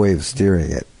have no way of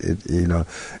steering it. You know,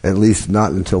 at least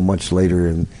not until much later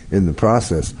in the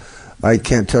process. I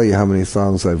can't tell you how many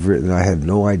songs I've written. I had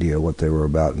no idea what they were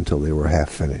about until they were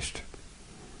half finished.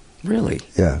 Really?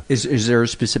 Yeah. Is there a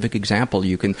specific example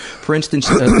you can... For instance,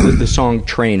 the song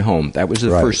Train Home, that was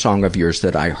the first song of yours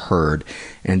that I heard,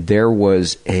 and there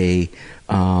was a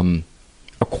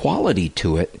quality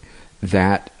to it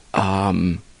that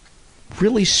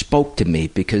really spoke to me,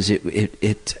 because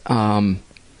it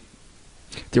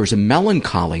there was a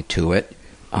melancholy to it,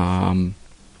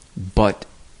 but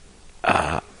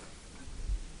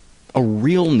a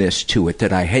realness to it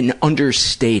that I hadn't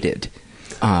understated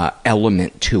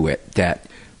element to it that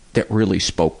really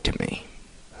spoke to me.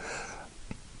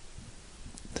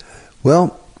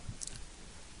 Well,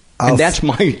 and that's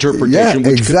my interpretation. Yeah,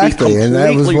 which exactly, could be and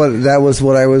that was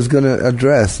what I was going to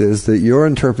address, is that your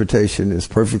interpretation is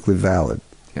perfectly valid.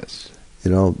 Yes. You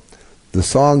know, the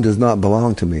song does not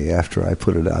belong to me after I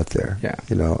put it out there. Yeah.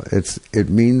 You know, it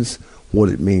means what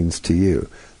it means to you.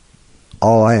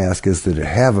 All I ask is that it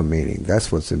have a meaning.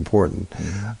 That's what's important.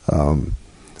 Mm-hmm.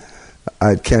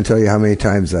 I can't tell you how many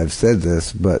times I've said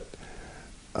this, but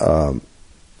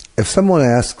if someone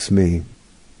asks me,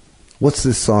 what's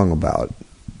this song about?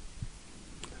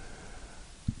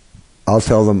 I'll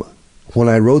tell them, when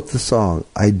I wrote the song,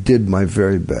 I did my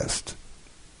very best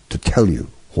to tell you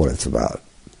what it's about.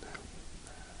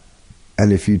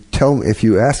 And if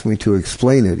you ask me to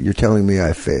explain it, you're telling me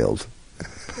I failed.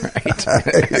 Right.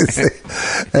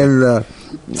 And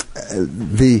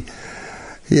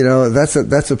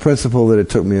that's a principle that it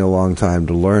took me a long time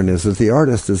to learn, is that the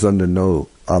artist is under no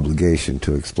obligation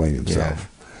to explain himself.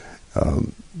 Yeah.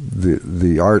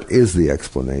 The art is the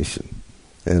explanation,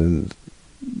 and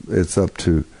it's up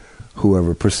to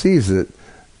whoever perceives it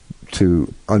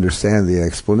to understand the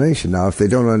explanation. Now, if they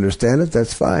don't understand it,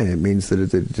 that's fine. It means that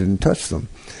it didn't touch them,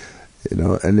 you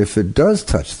know. And if it does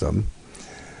touch them,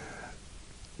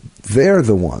 they're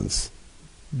the ones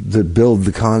that build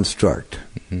the construct,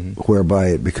 mm-hmm. whereby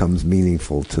it becomes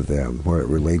meaningful to them, where it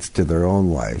relates to their own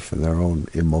life and their own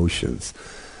emotions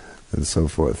and so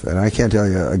forth. And I can't tell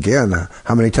you, again,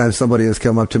 how many times somebody has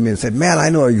come up to me and said, man, I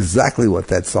know exactly what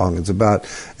that song is about.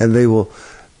 And they will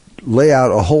lay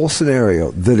out a whole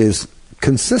scenario that is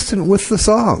consistent with the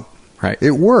song. Right.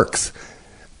 It works.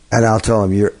 And I'll tell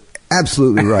them, you're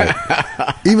absolutely right.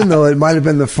 Even though it might have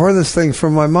been the furthest thing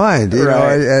from my mind. You know,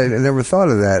 I never thought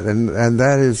of that. And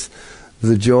that is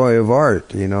the joy of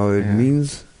art. You know, it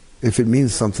means, if it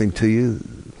means something to you,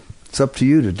 it's up to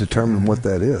you to determine what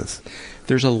that is.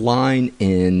 There's a line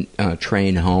in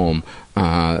Train Home,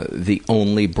 the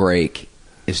only break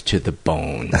is to the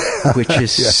bone, which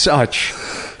is such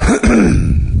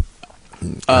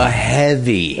a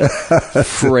heavy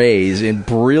phrase and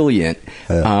brilliant.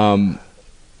 I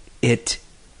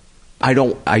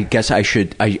guess I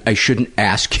shouldn't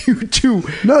ask you to.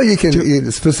 No, you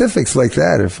can. Specifics like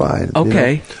that are fine.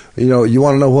 Okay. You know, you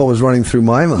want to know what was running through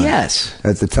my mind? Yes.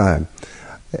 At the time,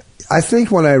 I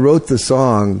think when I wrote the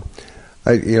song,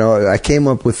 I came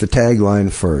up with the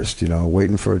tagline first. You know,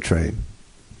 waiting for a train.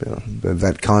 You know,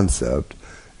 that concept.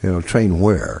 You know, train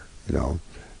where? You know,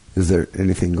 is there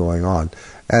anything going on?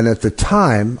 And at the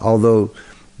time, although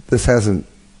this hasn't,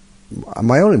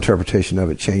 my own interpretation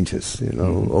of it changes, you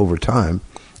know, over time.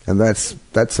 And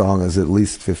that song is at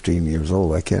least 15 years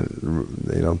old. I can't,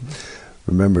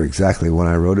 remember exactly when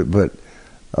I wrote it, but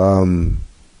I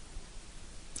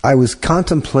was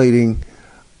contemplating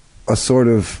a sort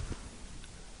of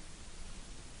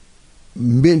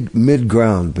mid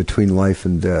ground between life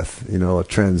and death, you know, a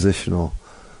transitional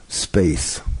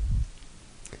space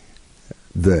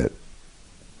that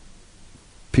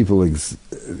people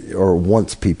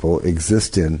once people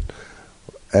exist in,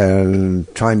 and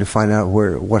trying to find out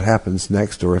what happens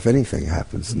next, or if anything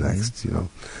happens next. You know,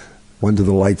 when do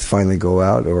the lights finally go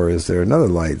out, or is there another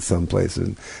light someplace?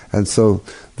 And so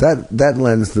that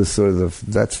lends the sort of,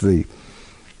 that's the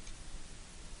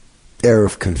air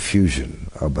of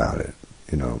confusion about it,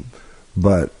 you know,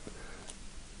 but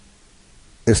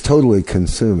it's totally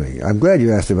consuming. I'm glad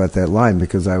you asked about that line,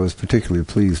 because I was particularly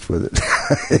pleased with it,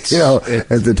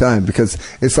 at the time, because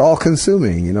it's all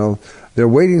consuming. You know, they're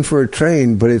waiting for a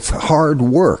train, but it's hard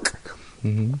work.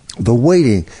 Mm-hmm. The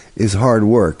waiting is hard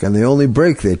work, and the only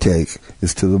break they take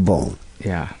is to the bone.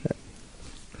 Yeah.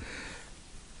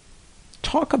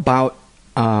 Talk about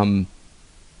the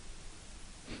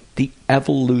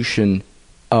evolution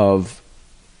of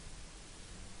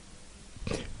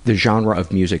the genre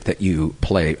of music that you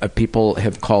play. People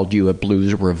have called you a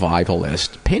blues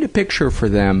revivalist. Paint a picture for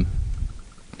them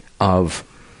of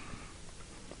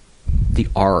the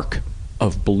arc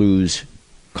of blues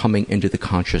coming into the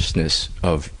consciousness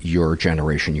of your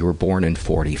generation. You were born in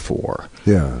 1944.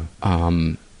 Yeah.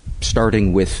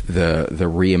 Starting with the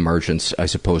reemergence, I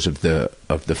suppose, of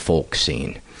the folk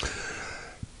scene.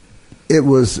 It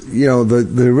was,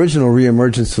 the original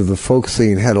reemergence of the folk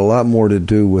scene had a lot more to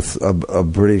do with a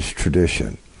British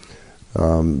tradition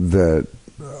of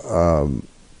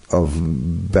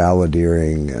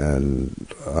balladeering and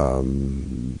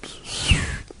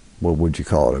what would you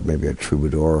call it? Maybe a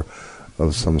troubadour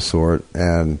of some sort,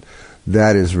 and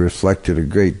that is reflected a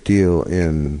great deal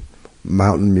in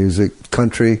mountain music,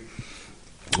 country,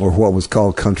 or what was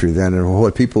called country then, and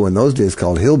what people in those days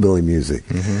called hillbilly music.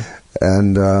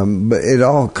 And but it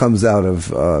all comes out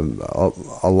of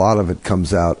a lot of it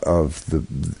comes out of the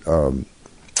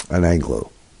an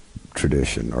Anglo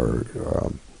tradition or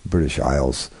British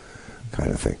Isles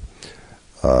kind of thing.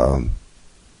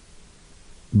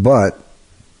 But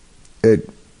it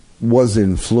was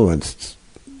influenced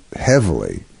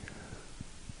heavily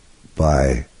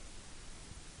by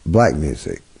black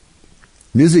music.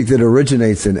 Music that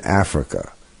originates in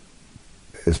Africa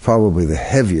is probably the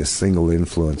heaviest single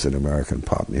influence in American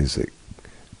pop music,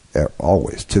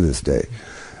 always, to this day.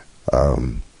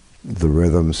 The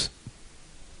rhythms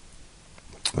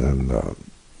and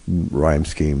rhyme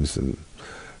schemes and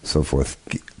so forth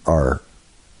are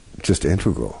just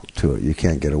integral to it. You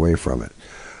can't get away from it.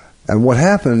 And what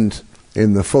happened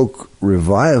in the folk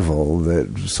revival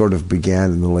that sort of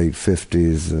began in the late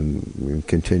 50s and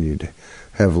continued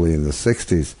heavily in the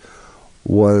 60s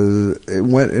it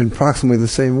went in approximately the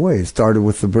same way. It started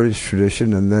with the British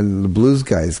tradition, and then the blues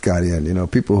guys got in.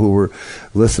 People who were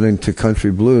listening to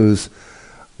country blues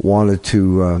wanted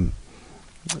to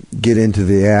get into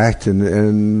the act,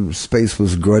 and space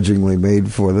was grudgingly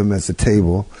made for them at the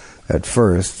table at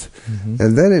first.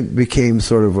 And then it became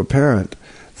sort of apparent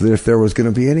that if there was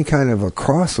going to be any kind of a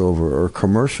crossover or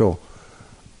commercial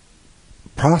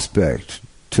prospect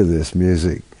to this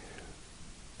music,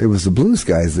 it was the blues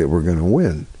guys that were going to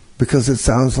win, because it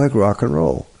sounds like rock and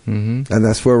roll. And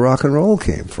that's where rock and roll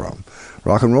came from.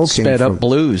 Rock and roll came from... Sped up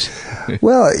blues.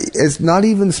 Well, it's not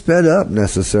even sped up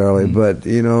necessarily, but,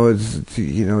 it's,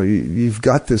 you've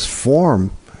got this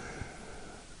form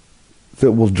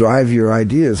that will drive your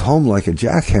ideas home like a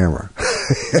jackhammer.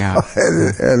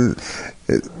 and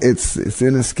it's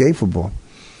inescapable.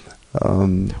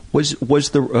 Was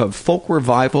the folk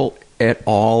revival at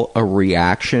all a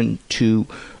reaction to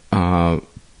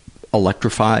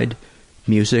electrified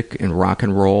music and rock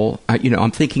and roll?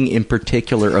 I'm thinking in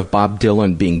particular of Bob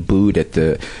Dylan being booed at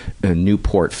the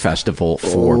Newport Festival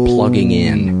for plugging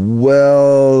in.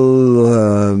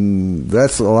 Well,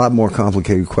 that's a lot more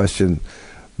complicated question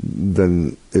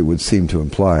than it would seem to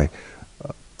imply.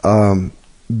 I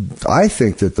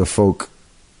think that the folk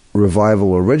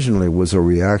revival originally was a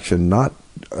reaction not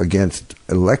against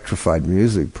electrified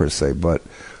music per se, but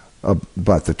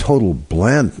the total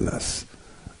blandness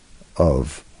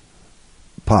of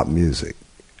pop music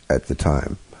at the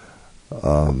time.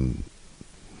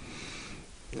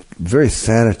 Very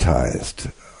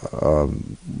sanitized,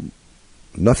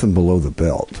 nothing below the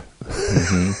belt.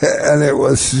 And it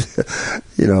was,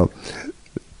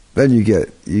 then you get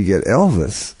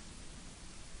Elvis,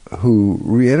 who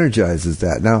re-energizes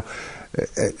that now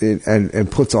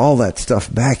and puts all that stuff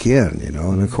back in,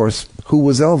 and of course, who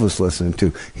was Elvis listening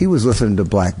to? He was listening to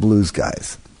black blues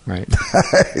guys. Right.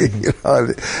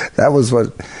 That was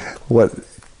what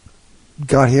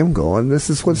got him going. This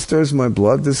is what stirs my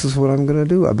blood. This is what I'm going to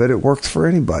do. I bet it works for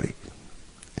anybody.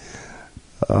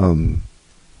 And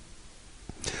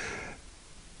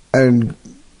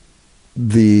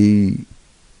the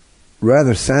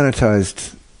rather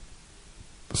sanitized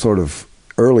sort of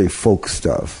early folk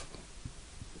stuff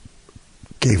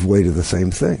gave way to the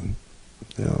same thing.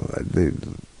 The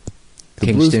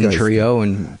Kingston Trio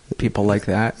and people like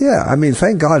that. Yeah, I mean,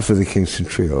 thank God for the Kingston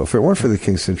Trio. If it weren't for the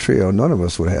Kingston Trio, none of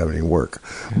us would have any work.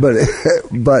 But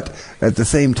at the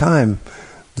same time,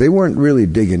 they weren't really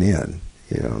digging in,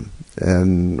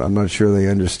 and I'm not sure they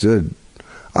understood.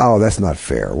 Oh, that's not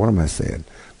fair. What am I saying?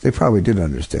 They probably did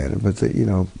understand it, but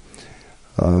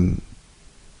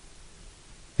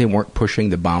they weren't pushing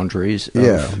the boundaries.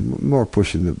 More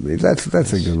pushing that's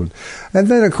a good one. And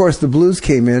then, of course, the blues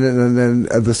came in, and then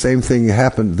the same thing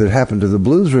happened to the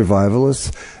blues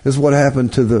revivalists is what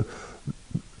happened to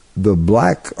the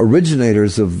black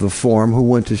originators of the form who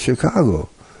went to Chicago.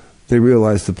 They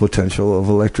realized the potential of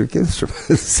electric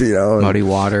instruments, Muddy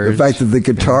Waters. The fact that the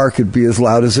guitar could be as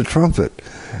loud as a trumpet,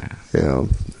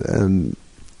 and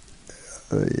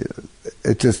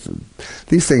it just,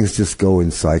 these things just go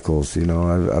in cycles,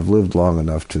 I've lived long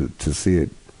enough to see it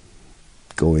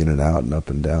go in and out and up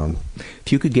and down.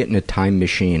 If you could get in a time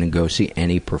machine and go see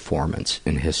any performance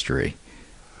in history,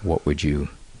 what would you,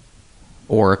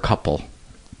 or a couple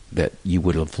that you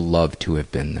would have loved to have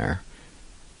been there?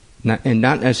 And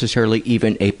not necessarily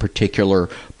even a particular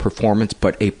performance,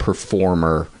 but a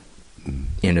performer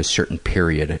in a certain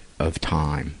period of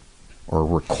time, or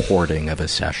recording of a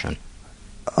session.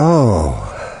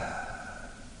 Oh,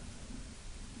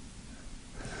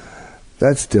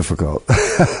 that's difficult.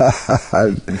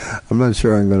 I'm not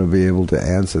sure I'm going to be able to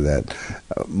answer that.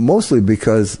 Mostly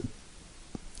because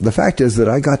the fact is that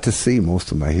I got to see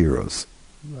most of my heroes.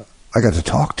 I got to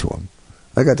talk to them.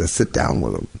 I got to sit down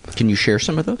with them. Can you share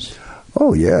some of those?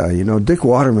 Oh, yeah. Dick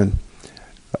Waterman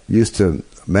used to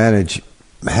manage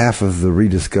half of the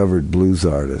rediscovered blues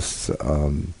artists.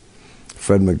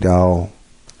 Fred McDowell,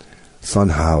 Son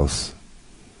House,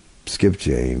 Skip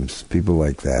James, people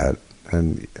like that.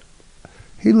 And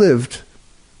he lived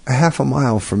a half a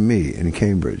mile from me in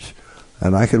Cambridge.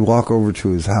 And I could walk over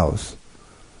to his house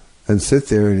and sit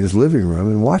there in his living room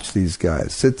and watch these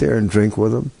guys. Sit there and drink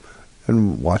with them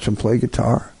and watch them play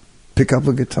guitar. Pick up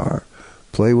a guitar,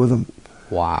 play with them.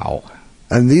 Wow.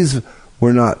 And these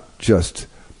were not just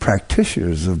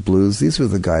practitioners of blues. These were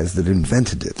the guys that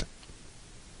invented it.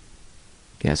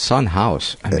 Yeah, Son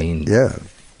House. I mean... Yeah.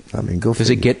 I mean, go Does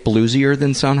it get bluesier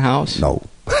than Son House? No.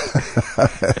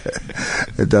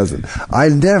 It doesn't. I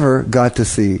never got to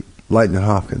see Lightnin'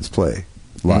 Hopkins play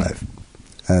live.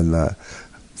 And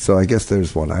so I guess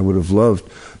there's one. I would have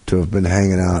loved to have been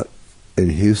hanging out in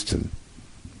Houston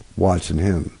watching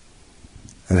him.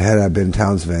 And had I been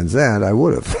Townes Van Zandt, I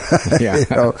would have. Yeah.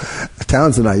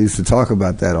 Townes and I used to talk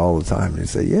about that all the time. He'd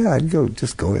say, yeah, I'd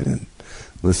just go in and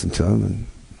listen to him.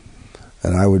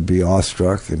 And I would be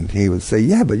awestruck, and he would say,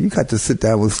 yeah, but you got to sit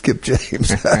down with Skip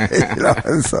James.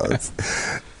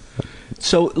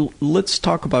 So let's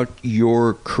talk about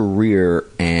your career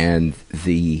and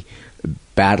the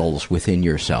battles within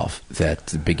yourself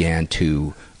that began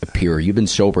to appear. You've been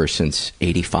sober since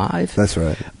 85? That's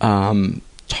right.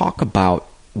 Talk about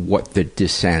what the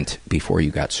descent before you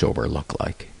got sober looked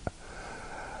like.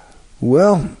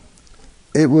 Well,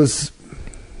 it was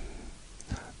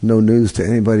no news to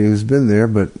anybody who's been there,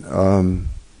 but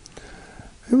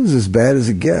it was as bad as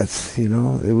it gets. It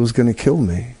was going to kill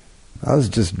me. I was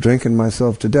just drinking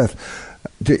myself to death.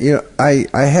 I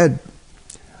had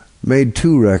made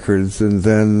 2 records, and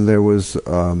then there was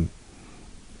a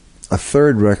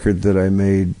third record that I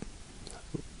made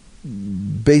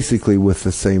basically with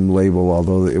the same label,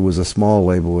 although it was a small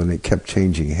label and it kept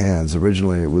changing hands.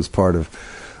 Originally it was part of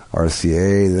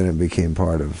RCA, then it became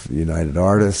part of United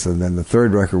Artists, and then the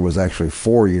third record was actually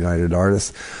for United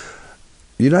Artists.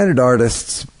 United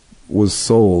Artists was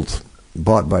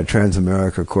bought by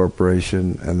Transamerica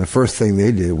Corporation, and the first thing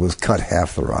they did was cut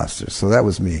half the roster. So that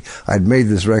was me. I'd made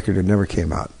this record, it never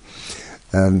came out.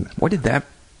 And what did that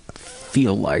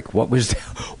feel like?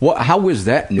 How was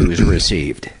that news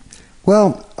received?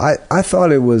 Well, I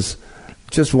thought it was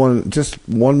just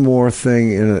one more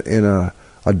thing in a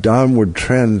downward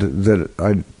trend that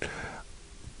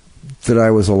I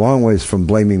was a long ways from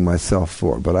blaming myself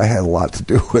for, but I had a lot to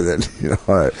do with it.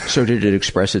 So did it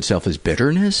express itself as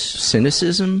bitterness,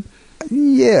 cynicism?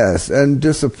 Yes, and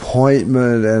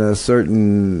disappointment, and a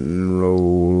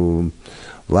certain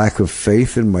lack of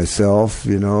faith in myself.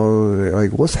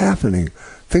 Like, what's happening?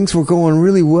 Things were going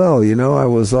really well. I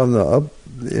was on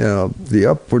the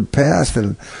upward path,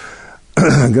 and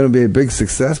I'm going to be a big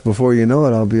success. Before you know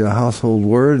it, I'll be a household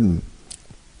word, and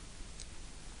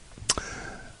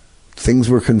things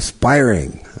were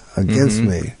conspiring against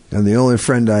me, and the only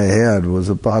friend I had was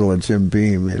a bottle of Jim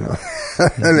Beam, and it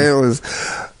was,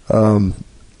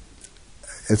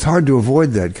 it's hard to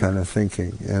avoid that kind of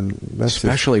thinking, and that's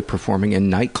especially performing in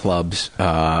nightclubs,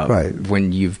 right,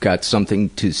 when you've got something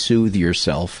to soothe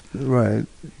yourself, right,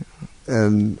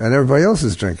 and everybody else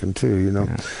is drinking too,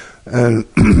 Yeah. And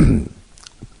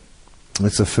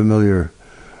it's a familiar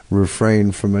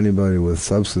refrain from anybody with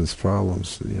substance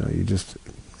problems.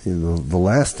 The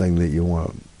last thing that you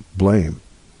want to blame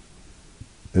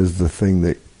is the thing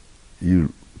that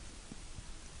you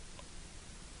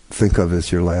think of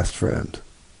as your last friend.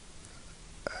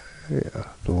 Yeah,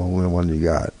 the only one you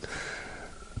got.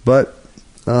 But,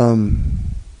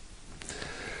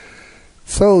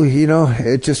 so,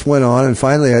 it just went on, and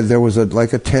finally there was a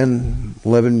 10,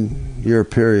 11-year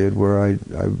period where I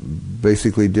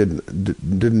basically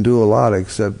didn't do a lot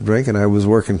except drink, and I was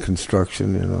working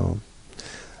construction,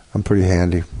 I'm pretty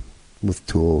handy with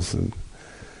tools. And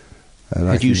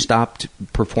Had you stopped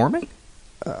performing?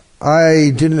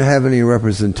 I didn't have any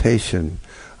representation.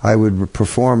 I would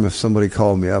perform if somebody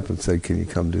called me up and said, "Can you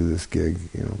come do this gig?"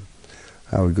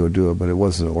 I would go do it, but it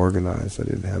wasn't organized. I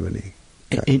didn't have any.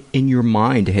 In your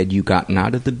mind, had you gotten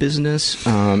out of the business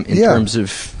in terms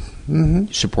of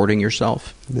supporting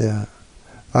yourself? Yeah,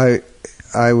 I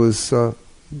I was, I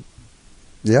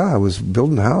was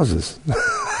building houses,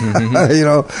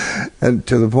 and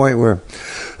to the point where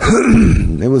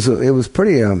it was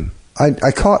pretty.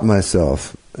 I caught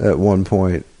myself at one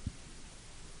point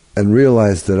and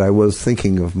realized that I was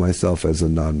thinking of myself as a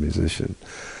non-musician.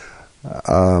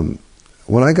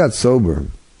 When I got sober,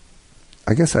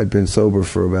 I guess I'd been sober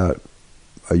for about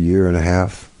a year and a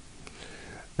half,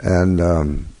 and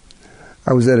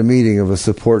I was at a meeting of a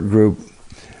support group,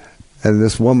 and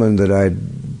this woman that I'd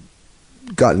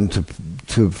gotten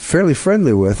to fairly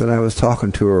friendly with, and I was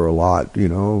talking to her a lot,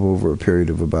 over a period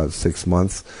of about 6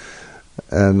 months.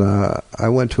 And I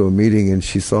went to a meeting, and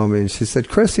she saw me, and she said,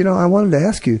 "Chris, I wanted to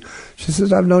ask you." She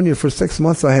says, "I've known you for 6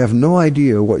 months. I have no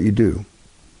idea what you do.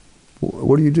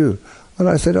 What do you do?" And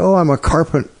I said, "Oh, I'm a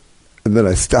carpenter." And then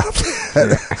I stopped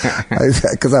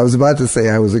because I was about to say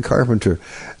I was a carpenter.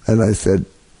 And I said,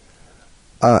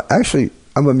 "Actually,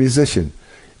 I'm a musician.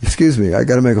 Excuse me, I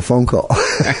got to make a phone call."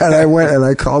 And I went and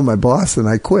I called my boss, and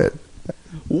I quit.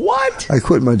 What? I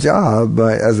quit my job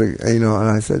and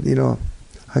I said,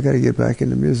 I got to get back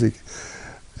into music.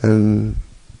 And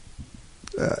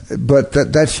but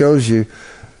that shows you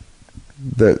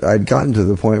that I'd gotten to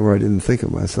the point where I didn't think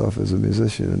of myself as a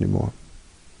musician anymore.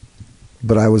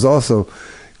 But I was also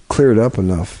cleared up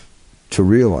enough to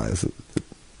realize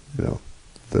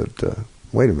that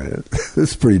wait a minute, this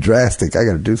is pretty drastic. I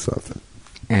got to do something.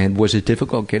 And was it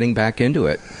difficult getting back into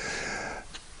it?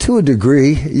 To a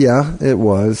degree, yeah, it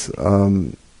was.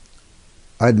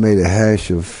 I'd made a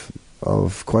hash of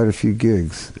quite a few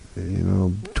gigs,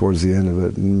 towards the end of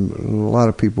it, and a lot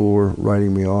of people were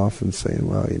writing me off and saying,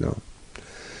 "Well,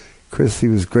 Chris, he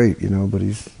was great, but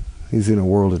he's in a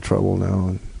world of trouble now,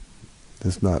 and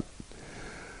it's not."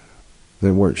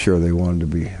 They weren't sure they wanted to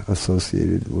be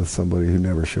associated with somebody who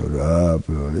never showed up,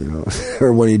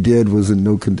 or when he did was in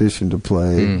no condition to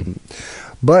play.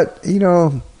 But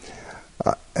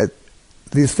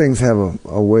these things have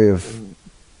a way of,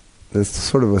 it's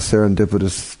sort of a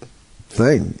serendipitous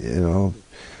thing,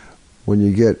 when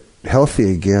you get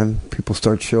healthy again, people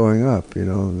start showing up,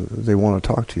 they want to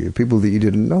talk to you, people that you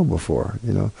didn't know before,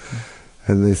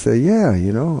 and they say, "Yeah,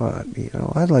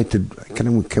 I'd like to,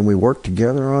 can we work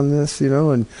together on this,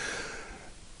 and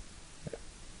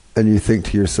you think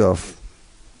to yourself,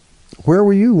 where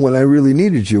were you when I really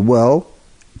needed you? Well,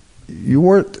 you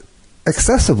weren't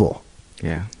accessible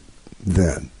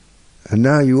then, and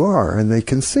now you are, and they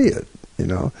can see it,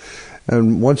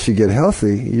 And once you get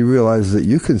healthy, you realize that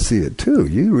you can see it too.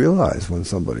 You realize when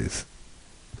somebody's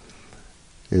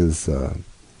is an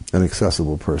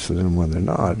accessible person and when they're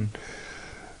not.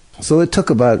 So it took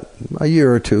about a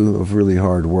year or two of really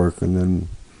hard work, and then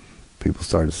people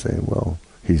started saying, "Well,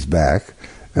 he's back."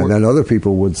 And then other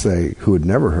people would say, who had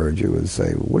never heard you, would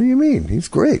say, "What do you mean? He's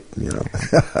great."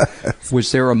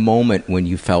 Was there a moment when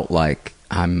you felt like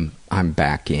I'm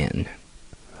back in?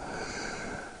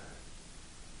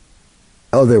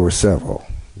 Oh, there were several.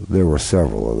 There were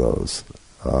several of those.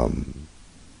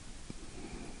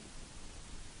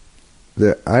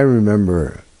 I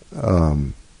remember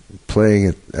playing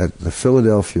at the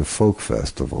Philadelphia Folk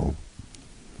Festival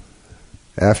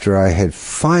after I had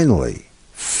finally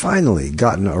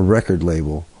gotten a record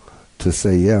label to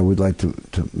say, "Yeah, we'd like to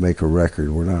make a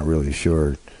record. We're not really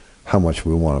sure how much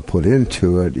we want to put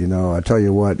into it. I tell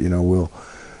you what, we'll...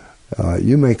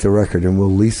 you make the record and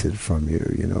we'll lease it from you,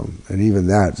 And even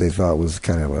that they thought was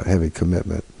kind of a heavy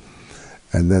commitment.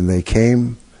 And then they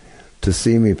came to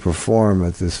see me perform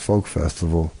at this folk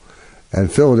festival, and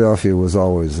Philadelphia was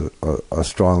always a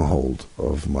stronghold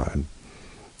of mine.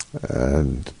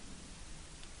 And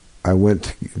I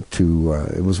went to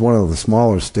it was one of the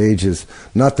smaller stages,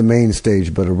 not the main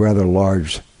stage, but a rather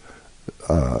large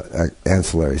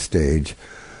ancillary stage.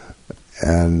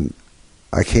 And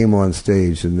I came on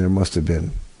stage, and there must have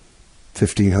been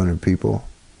 1,500 people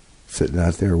sitting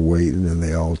out there waiting, and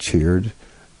they all cheered.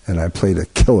 And I played a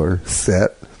killer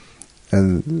set,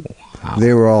 and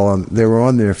they were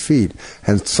on their feet,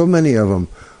 and so many of them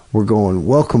were going,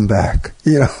 "Welcome back!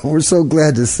 We're so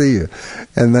glad to see you."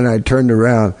 And then I turned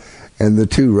around, and the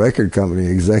two record company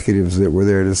executives that were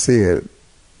there to see it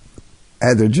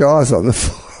had their jaws on the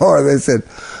floor. They said,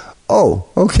 "Oh,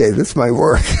 okay, this might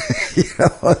work."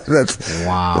 That's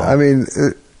wow. I mean,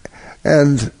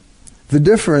 and the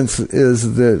difference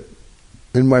is that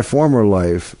in my former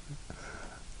life,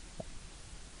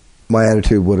 my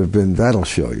attitude would have been, "That'll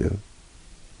show you."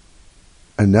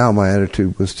 And now my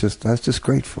attitude was I was just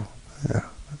grateful. Yeah,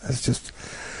 I was just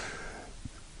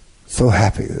so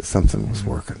happy that something was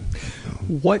working.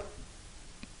 What,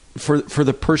 for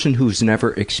the person who's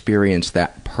never experienced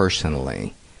that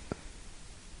personally,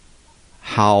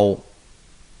 how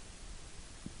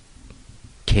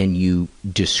can you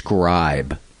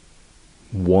describe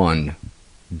one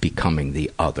becoming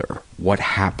the other? What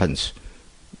happened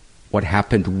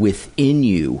within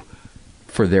you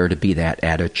for there to be that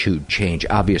attitude change?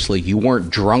 Obviously, you weren't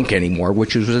drunk anymore,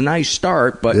 which was a nice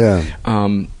start, but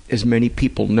as many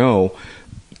people know,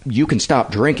 you can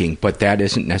stop drinking, but that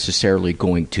isn't necessarily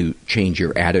going to change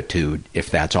your attitude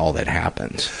if that's all that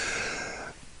happens.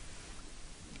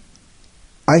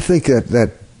 I think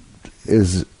that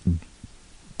is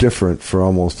different for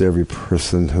almost every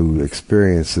person who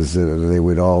experiences it, and they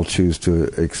would all choose to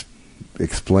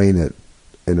explain it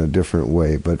in a different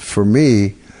way. But for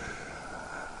me,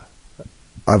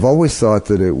 I've always thought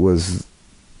that it was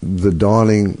the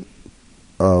dawning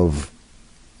of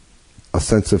a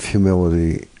sense of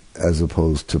humility as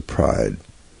opposed to pride.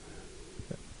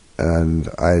 And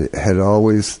I had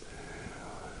always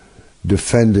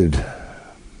defended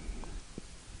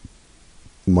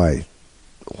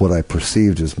what I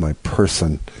perceived as my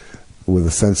person with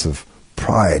a sense of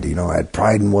pride. You know, I had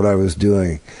pride in what I was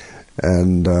doing.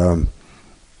 And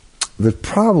the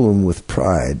problem with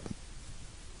pride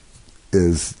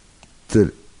is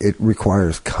that it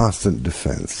requires constant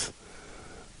defense.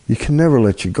 You can never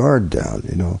let your guard down,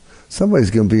 you know.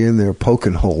 Somebody's going to be in there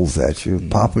poking holes at you,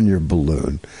 popping your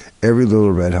balloon every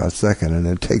little red hot second, and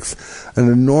it takes an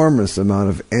enormous amount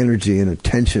of energy and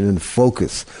attention and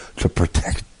focus to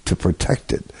protect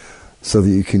it so that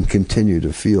you can continue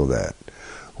to feel that.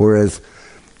 Whereas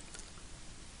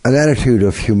an attitude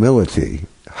of humility,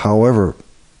 however,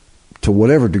 to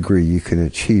whatever degree you can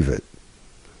achieve it,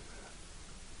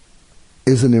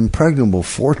 is an impregnable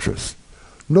fortress.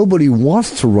 Nobody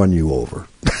wants to run you over.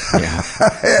 Yeah.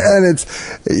 And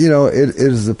it's, you know, it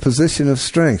is a position of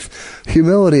strength.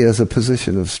 Humility as a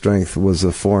position of strength was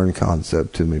a foreign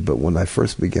concept to me, but when I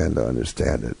first began to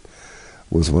understand it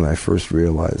was when I first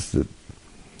realized that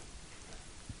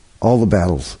all the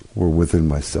battles were within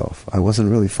myself. I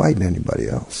wasn't really fighting anybody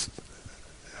else.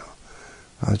 You know,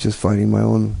 I was just fighting my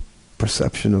own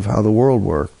perception of how the world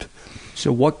worked.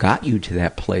 So what got you to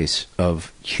that place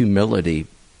of humility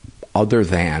other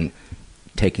than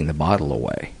taking the bottle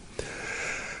away?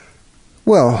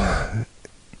 Well,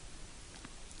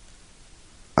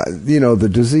 you know, the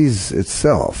disease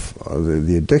itself,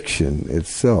 the addiction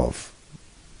itself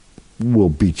will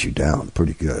beat you down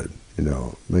pretty good, you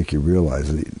know, make you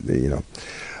realize that, you know.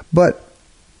 But,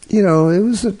 you know, it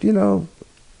was, you know,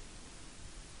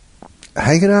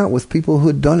 hanging out with people who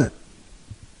had done it,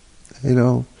 you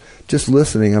know, just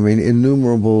listening. I mean,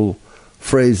 innumerable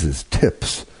phrases,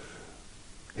 tips.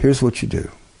 Here's what you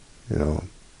do, you know.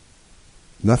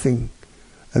 Nothing,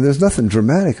 and there's nothing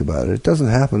dramatic about it. It doesn't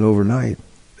happen overnight.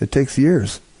 It takes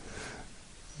years.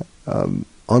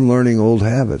 Unlearning old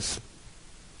habits.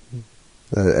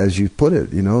 As you put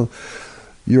it, you know,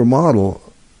 your model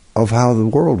of how the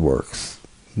world works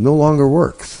no longer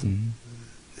works.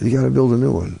 Mm-hmm. You got to build a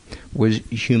new one. Was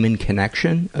human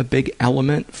connection a big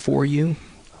element for you?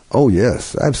 Oh,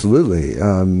 yes, absolutely.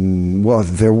 Well,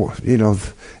 there were, you know,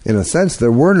 in a sense, there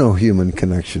were no human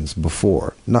connections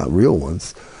before, not real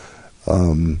ones.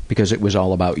 Because it was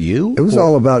all about you? It was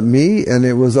all about me, and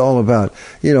it was all about,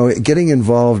 you know, getting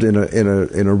involved in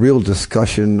a real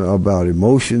discussion about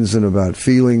emotions and about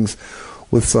feelings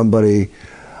with somebody.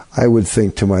 I would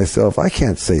think to myself, I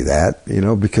can't say that, you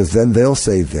know, because then they'll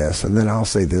say this, and then I'll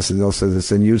say this, and they'll say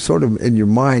this, and you sort of, in your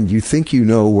mind, you think you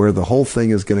know where the whole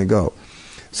thing is going to go.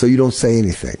 So you don't say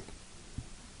anything.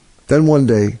 Then one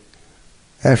day,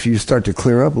 after you start to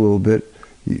clear up a little bit,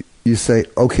 you say,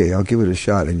 okay, I'll give it a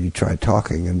shot, and you try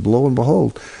talking, and lo and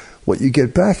behold, what you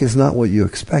get back is not what you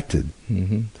expected.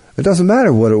 Mm-hmm. It doesn't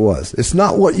matter what it was. It's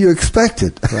not what you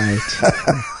expected. Right.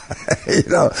 You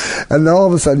know, and then all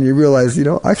of a sudden you realize, you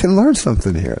know, I can learn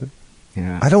something here.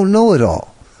 Yeah. I don't know it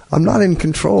all. I'm not in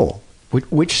control.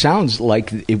 Which sounds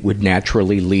like it would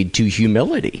naturally lead to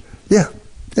humility. Yeah.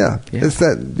 It's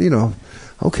that, you know,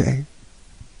 okay,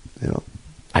 you know.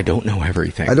 I don't know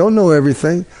everything. I don't know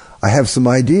everything. I have some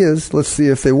ideas. Let's see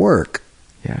if they work.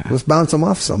 Yeah. Let's bounce them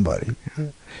off somebody. Yeah.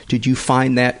 Did you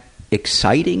find that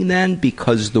exciting then,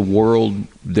 because the world,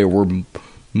 there were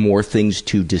more things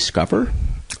to discover?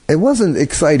 It wasn't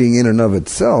exciting in and of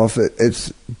itself,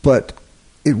 but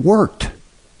it worked.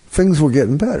 Things were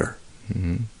getting better.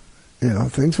 Mm-hmm. You know,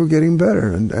 things were getting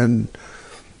better, and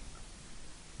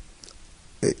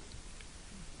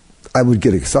I would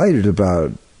get excited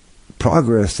about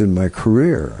progress in my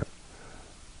career.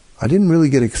 I didn't really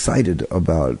get excited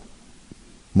about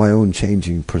my own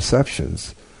changing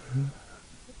perceptions.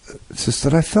 It's just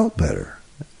that I felt better,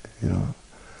 you know.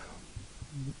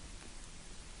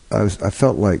 I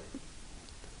felt like,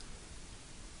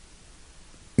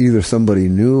 either somebody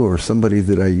new or somebody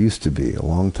that I used to be a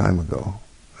long time ago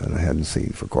and I hadn't seen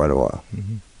for quite a while.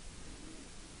 Mm-hmm.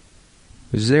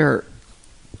 Is there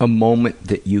a moment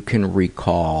that you can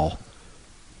recall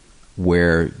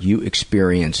where you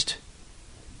experienced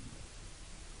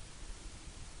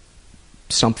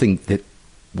something that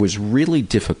was really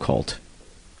difficult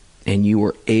and you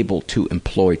were able to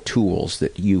employ tools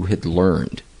that you had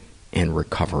learned in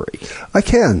recovery? I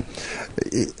can.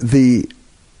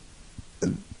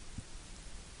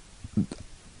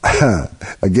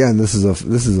 Again, this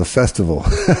is a festival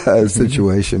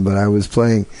situation, but I was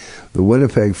playing the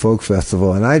Winnipeg Folk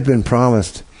Festival, and I'd been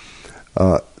promised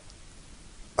a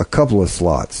couple of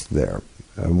slots there.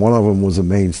 And one of them was a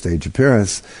main stage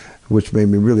appearance, which made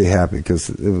me really happy because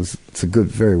it's a good,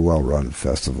 very well run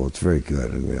festival. It's very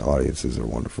good, and the audiences are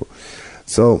wonderful.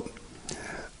 So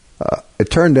it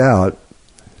turned out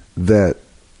that,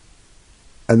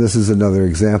 and this is another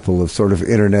example of sort of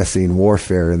internecine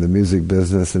warfare in the music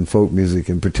business and folk music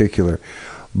in particular,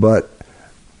 but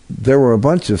there were a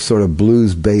bunch of sort of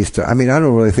blues-based, I mean, I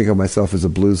don't really think of myself as a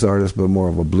blues artist, but more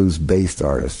of a blues-based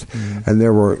artist. Mm-hmm. And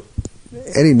there were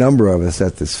any number of us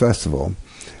at this festival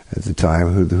at the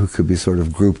time who could be sort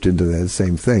of grouped into that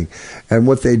same thing. And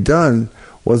what they'd done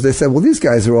was they said, well, these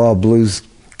guys are all blues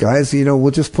guys,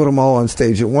 we'll just put them all on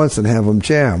stage at once and have them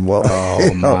jam. Well,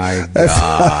 my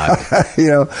God.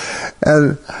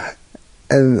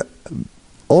 And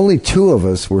only two of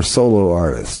us were solo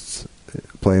artists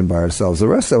playing by ourselves. The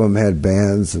rest of them had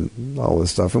bands and all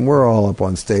this stuff, and we're all up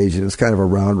on stage, and it's kind of a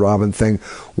round-robin thing.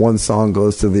 One song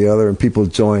goes to the other, and people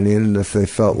join in if they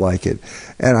felt like it.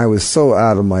 And I was so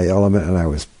out of my element, and I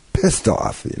was pissed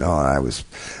off, I was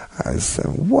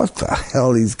saying, what the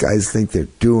hell these guys think they're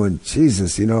doing?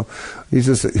 Jesus,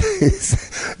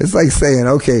 it's like saying,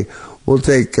 okay, we'll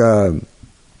take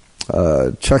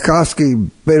Tchaikovsky,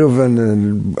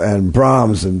 Beethoven, and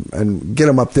Brahms and get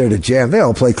them up there to jam. They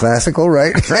all play classical,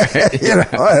 right?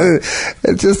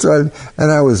 It just, and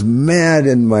I was mad,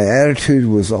 and my attitude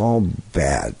was all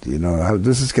bad.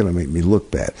 This is going to make me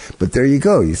look bad. But there you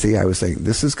go. You see, I was saying,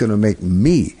 this is going to make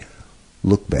me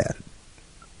look bad.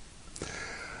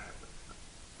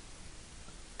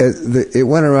 It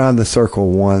went around the circle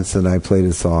once, and I played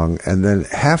a song, and then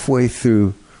halfway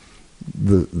through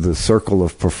the circle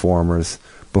of performers,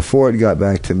 before it got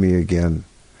back to me again,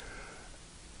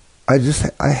 I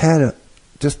had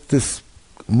just this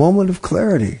moment of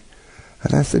clarity,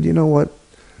 and I said, you know what?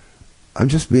 I'm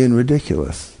just being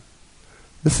ridiculous.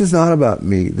 This is not about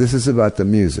me. This is about the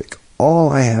music. All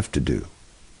I have to do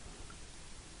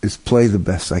is play the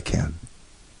best I can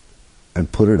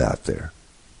and put it out there.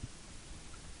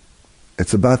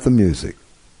 It's about the music.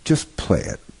 Just play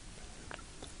it.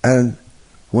 And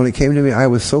when it came to me, I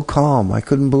was so calm. I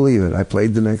couldn't believe it. I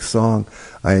played the next song.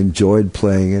 I enjoyed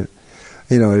playing it.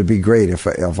 It'd be great if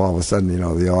all of a sudden,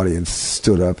 the audience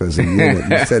stood up as a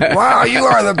unit and said, wow, you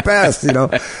are the best.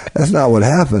 That's not what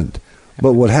happened.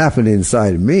 But what happened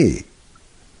inside me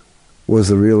was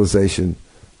the realization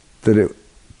that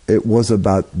it was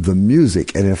about the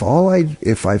music. And if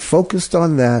I focused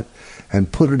on that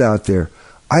and put it out there,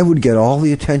 I would get all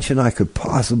the attention I could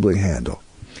possibly handle.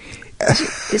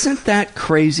 Isn't that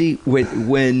crazy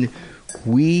when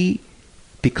we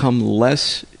become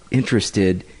less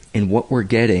interested in what we're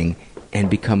getting and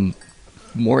become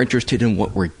more interested in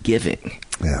what we're giving?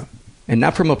 Yeah. And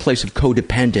not from a place of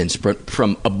codependence, but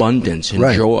from abundance and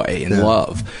joy and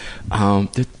love.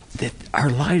 That our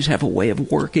lives have a way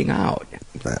of working out.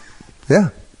 Yeah.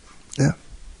 Yeah.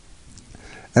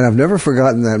 And I've never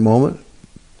forgotten that moment.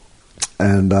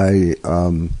 And I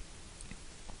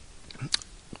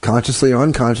consciously or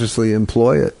unconsciously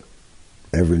employ it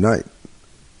every night.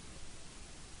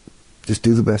 Just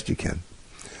do the best you can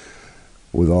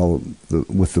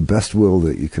with the best will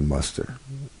that you can muster,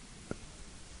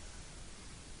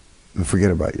 and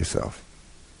forget about yourself.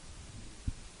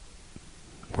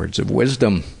 Words of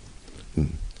wisdom.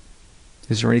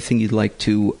 Is there anything you'd like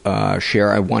to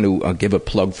share? I want to give a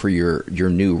plug for your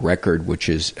new record, which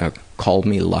is Call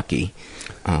Me Lucky,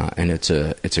 and it's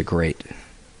a great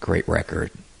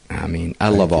record. I mean, I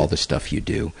love all the stuff you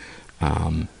do.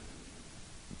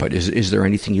 But is there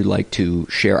anything you'd like to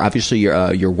share? Obviously,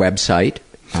 your website.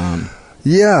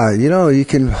 Yeah,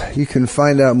 you can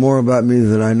find out more about me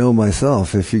than I know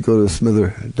myself if you go to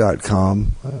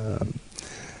smither.com,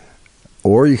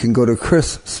 or you can go to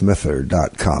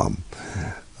chrissmither.com.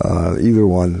 Either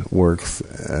one works,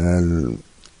 and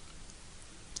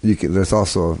there's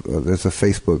also there's a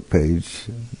Facebook page,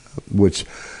 which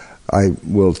I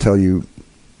will tell you,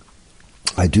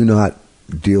 I do not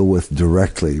deal with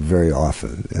directly very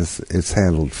often. It's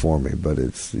handled for me, but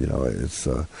it's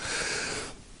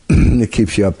it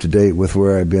keeps you up to date with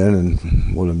where I've been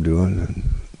and what I'm doing.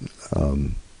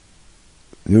 And,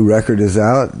 new record is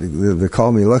out. The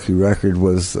Call Me Lucky record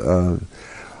was the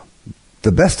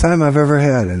best time I've ever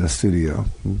had in a studio.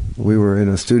 We were in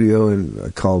a studio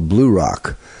called Blue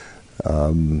Rock,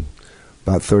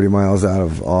 about 30 miles out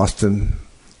of Austin,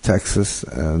 Texas,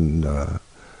 and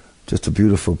just a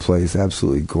beautiful place,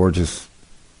 absolutely gorgeous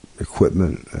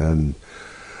equipment. And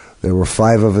there were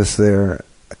 5 of us there,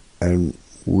 and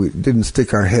we didn't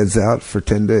stick our heads out for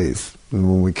 10 days.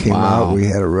 And when we came out, we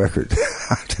had a record.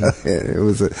 It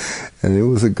was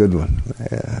a good one.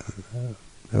 Yeah.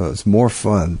 It was more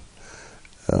fun.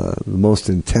 The most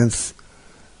intense,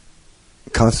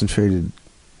 concentrated,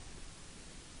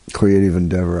 creative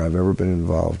endeavor I've ever been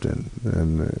involved in,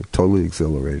 and totally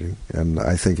exhilarating. And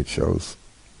I think it shows.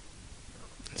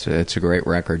 It's a great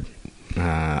record.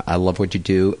 I love what you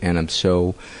do, and I'm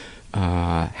so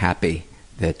happy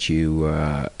that you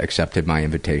accepted my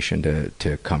invitation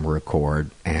to come record,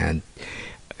 and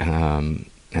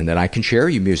that I can share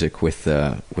your music with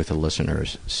the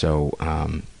listeners. So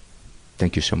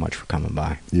thank you so much for coming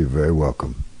by. You're very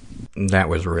welcome. That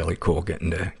was really cool,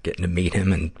 getting to meet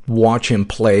him and watch him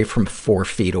play from 4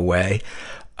 feet away.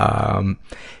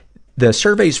 The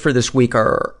surveys for this week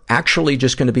are actually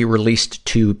just going to be released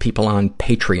to people on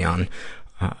Patreon.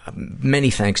 Many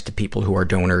thanks to people who are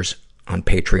donors on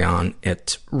Patreon.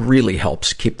 It really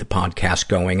helps keep the podcast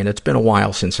going, and it's been a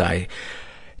while since I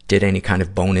did any kind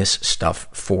of bonus stuff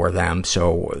for them.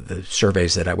 So the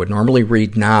surveys that I would normally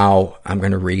read now, I'm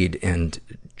going to read and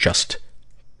just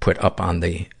put up on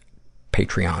the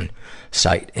Patreon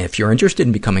site. If you're interested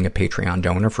in becoming a Patreon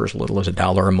donor for as little as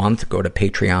 $1 a month, go to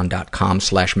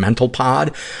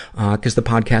patreon.com/mentalpod, because the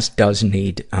podcast does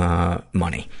need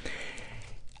money.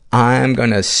 I'm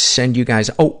going to send you guys,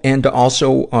 and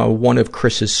also one of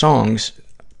Chris's songs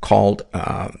called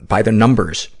By the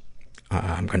Numbers.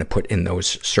 I'm going to put in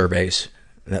those surveys,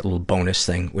 that little bonus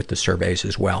thing with the surveys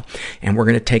as well. And we're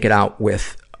going to take it out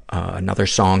with another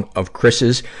song of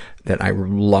Chris's that I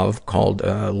love called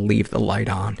Leave the Light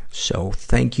On. So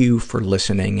thank you for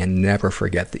listening, and never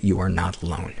forget that you are not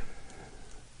alone.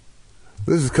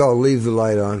 This is called Leave the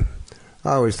Light On.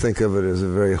 I always think of it as a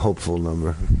very hopeful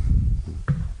number.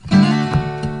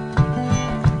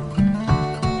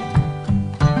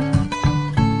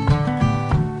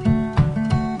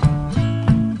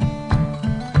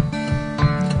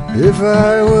 If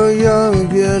I were young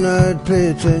again, I'd pay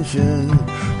attention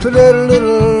to that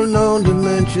little known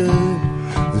dimension.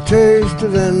 The taste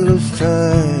of endless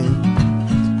time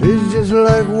is just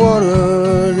like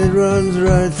water, and it runs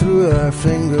right through our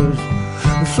fingers.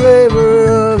 The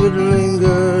flavor of it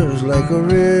lingers like a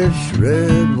rich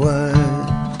red wine.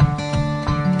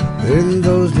 In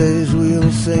those days we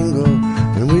were single,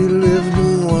 and we lived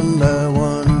them one by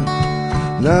one.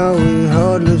 Now we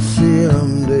hardly see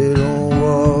them, they don't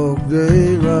walk,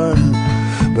 they run.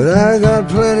 But I got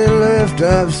plenty left,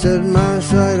 I've set my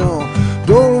sight on.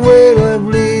 Don't wait up,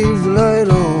 leave the light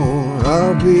on,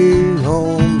 I'll be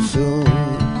home soon.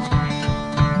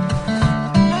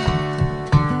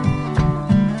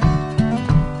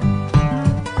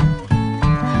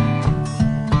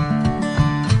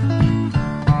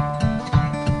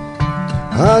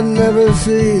 I'd never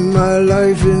seen my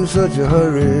life in such a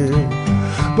hurry,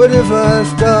 but if I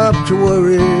stop to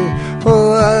worry,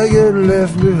 I get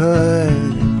left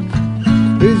behind.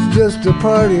 It's just a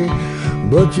party,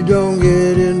 but you don't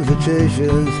get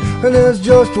invitations, and there's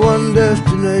just one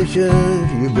destination,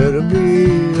 you better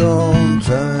be on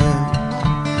time.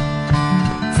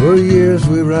 For years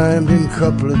we rhymed in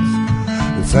couplets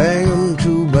and sang them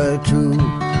 2 by 2.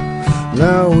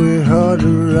 Now we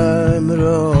hardly rhyme at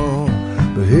all,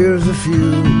 but here's a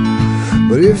few.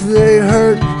 But if they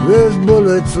hurt, there's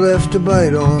bullets left to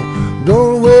bite on.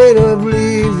 Don't wait up,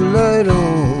 leave the light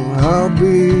on, I'll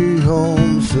be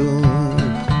home soon.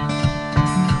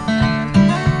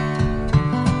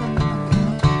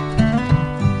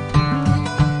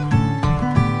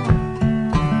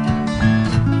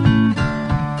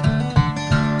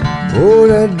 Oh,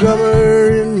 that drummer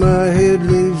in my head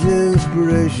needs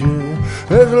inspiration.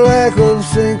 There's a lack of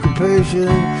syncopation,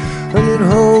 and it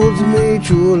holds me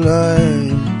to a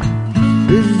line.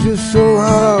 It's just so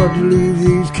hard to leave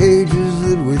these cages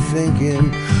that we think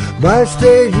in. By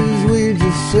stages we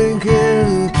just sink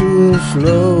into a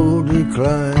slow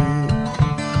decline.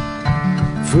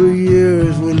 For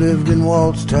years we lived in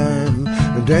waltz time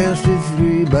and danced it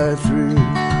 3 by 3.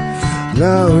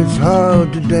 Now it's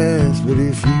hard to dance, but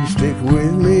if you stick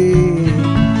with me,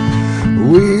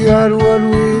 we got what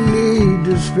we need to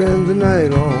spend the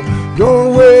night on.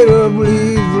 Don't wait up,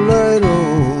 leave the light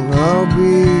on. I'll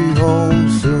be home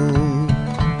soon.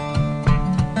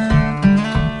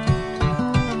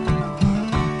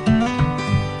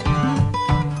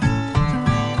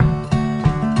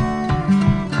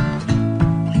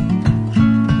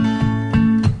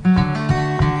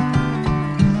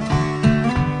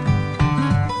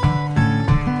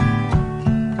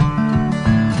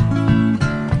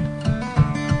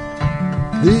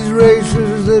 These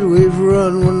races that we've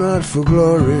run were not for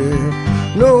glory.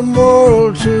 No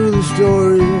moral to the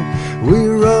story. We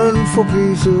run for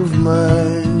peace of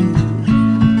mind.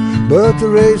 But the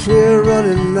race we're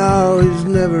running now is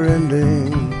never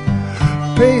ending.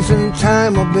 Pace and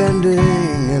time are bending,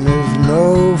 and there's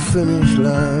no finish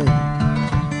line.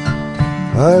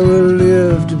 I will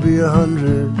live to be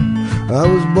 100. I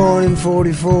was born in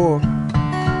 44.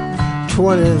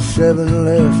 27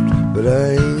 left, but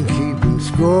I ain't keeping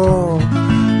score.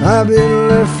 I've been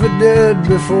left for dead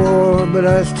before, but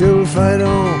I still fight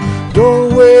on.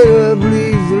 Don't wait up,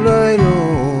 leave the light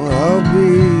on. I'll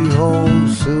be home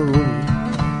soon.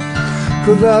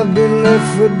 'Cause I've been left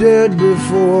for dead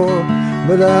before,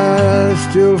 but I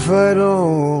still fight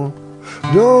on.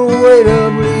 Don't wait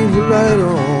up, leave the light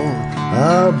on.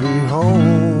 I'll be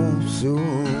home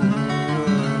soon.